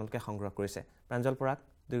নম্বৰ আপোনালোকে সংগ্ৰহ কৰিছে প্ৰাঞ্জল পৰাগ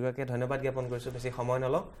দুয়োগৰাকীয়ে ধন্যবাদ জ্ঞাপন কৰিছোঁ বেছি সময়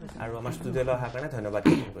নলওঁ আৰু আমাৰ ষ্টুডিঅ'লৈ অহাৰ কাৰণে ধন্যবাদ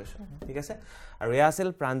জ্ঞাপন কৰিছোঁ ঠিক আছে আৰু এয়া আছিল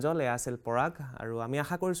প্ৰাঞ্জল এয়া আছিল পৰাগ আৰু আমি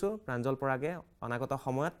আশা কৰিছোঁ প্ৰাঞ্জল পৰাগে অনাগত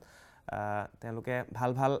সময়ত তেওঁলোকে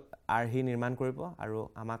ভাল ভাল আৰ্হি নিৰ্মাণ কৰিব আৰু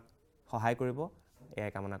আমাক সহায় কৰিব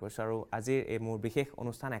এয়াই কামনা কৰিছোঁ আৰু আজিৰ এই মোৰ বিশেষ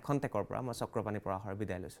অনুষ্ঠান এখনটেকৰ পৰা মই চক্ৰপাণী পৰাশৰ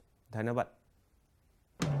বিদায় লৈছোঁ ধন্যবাদ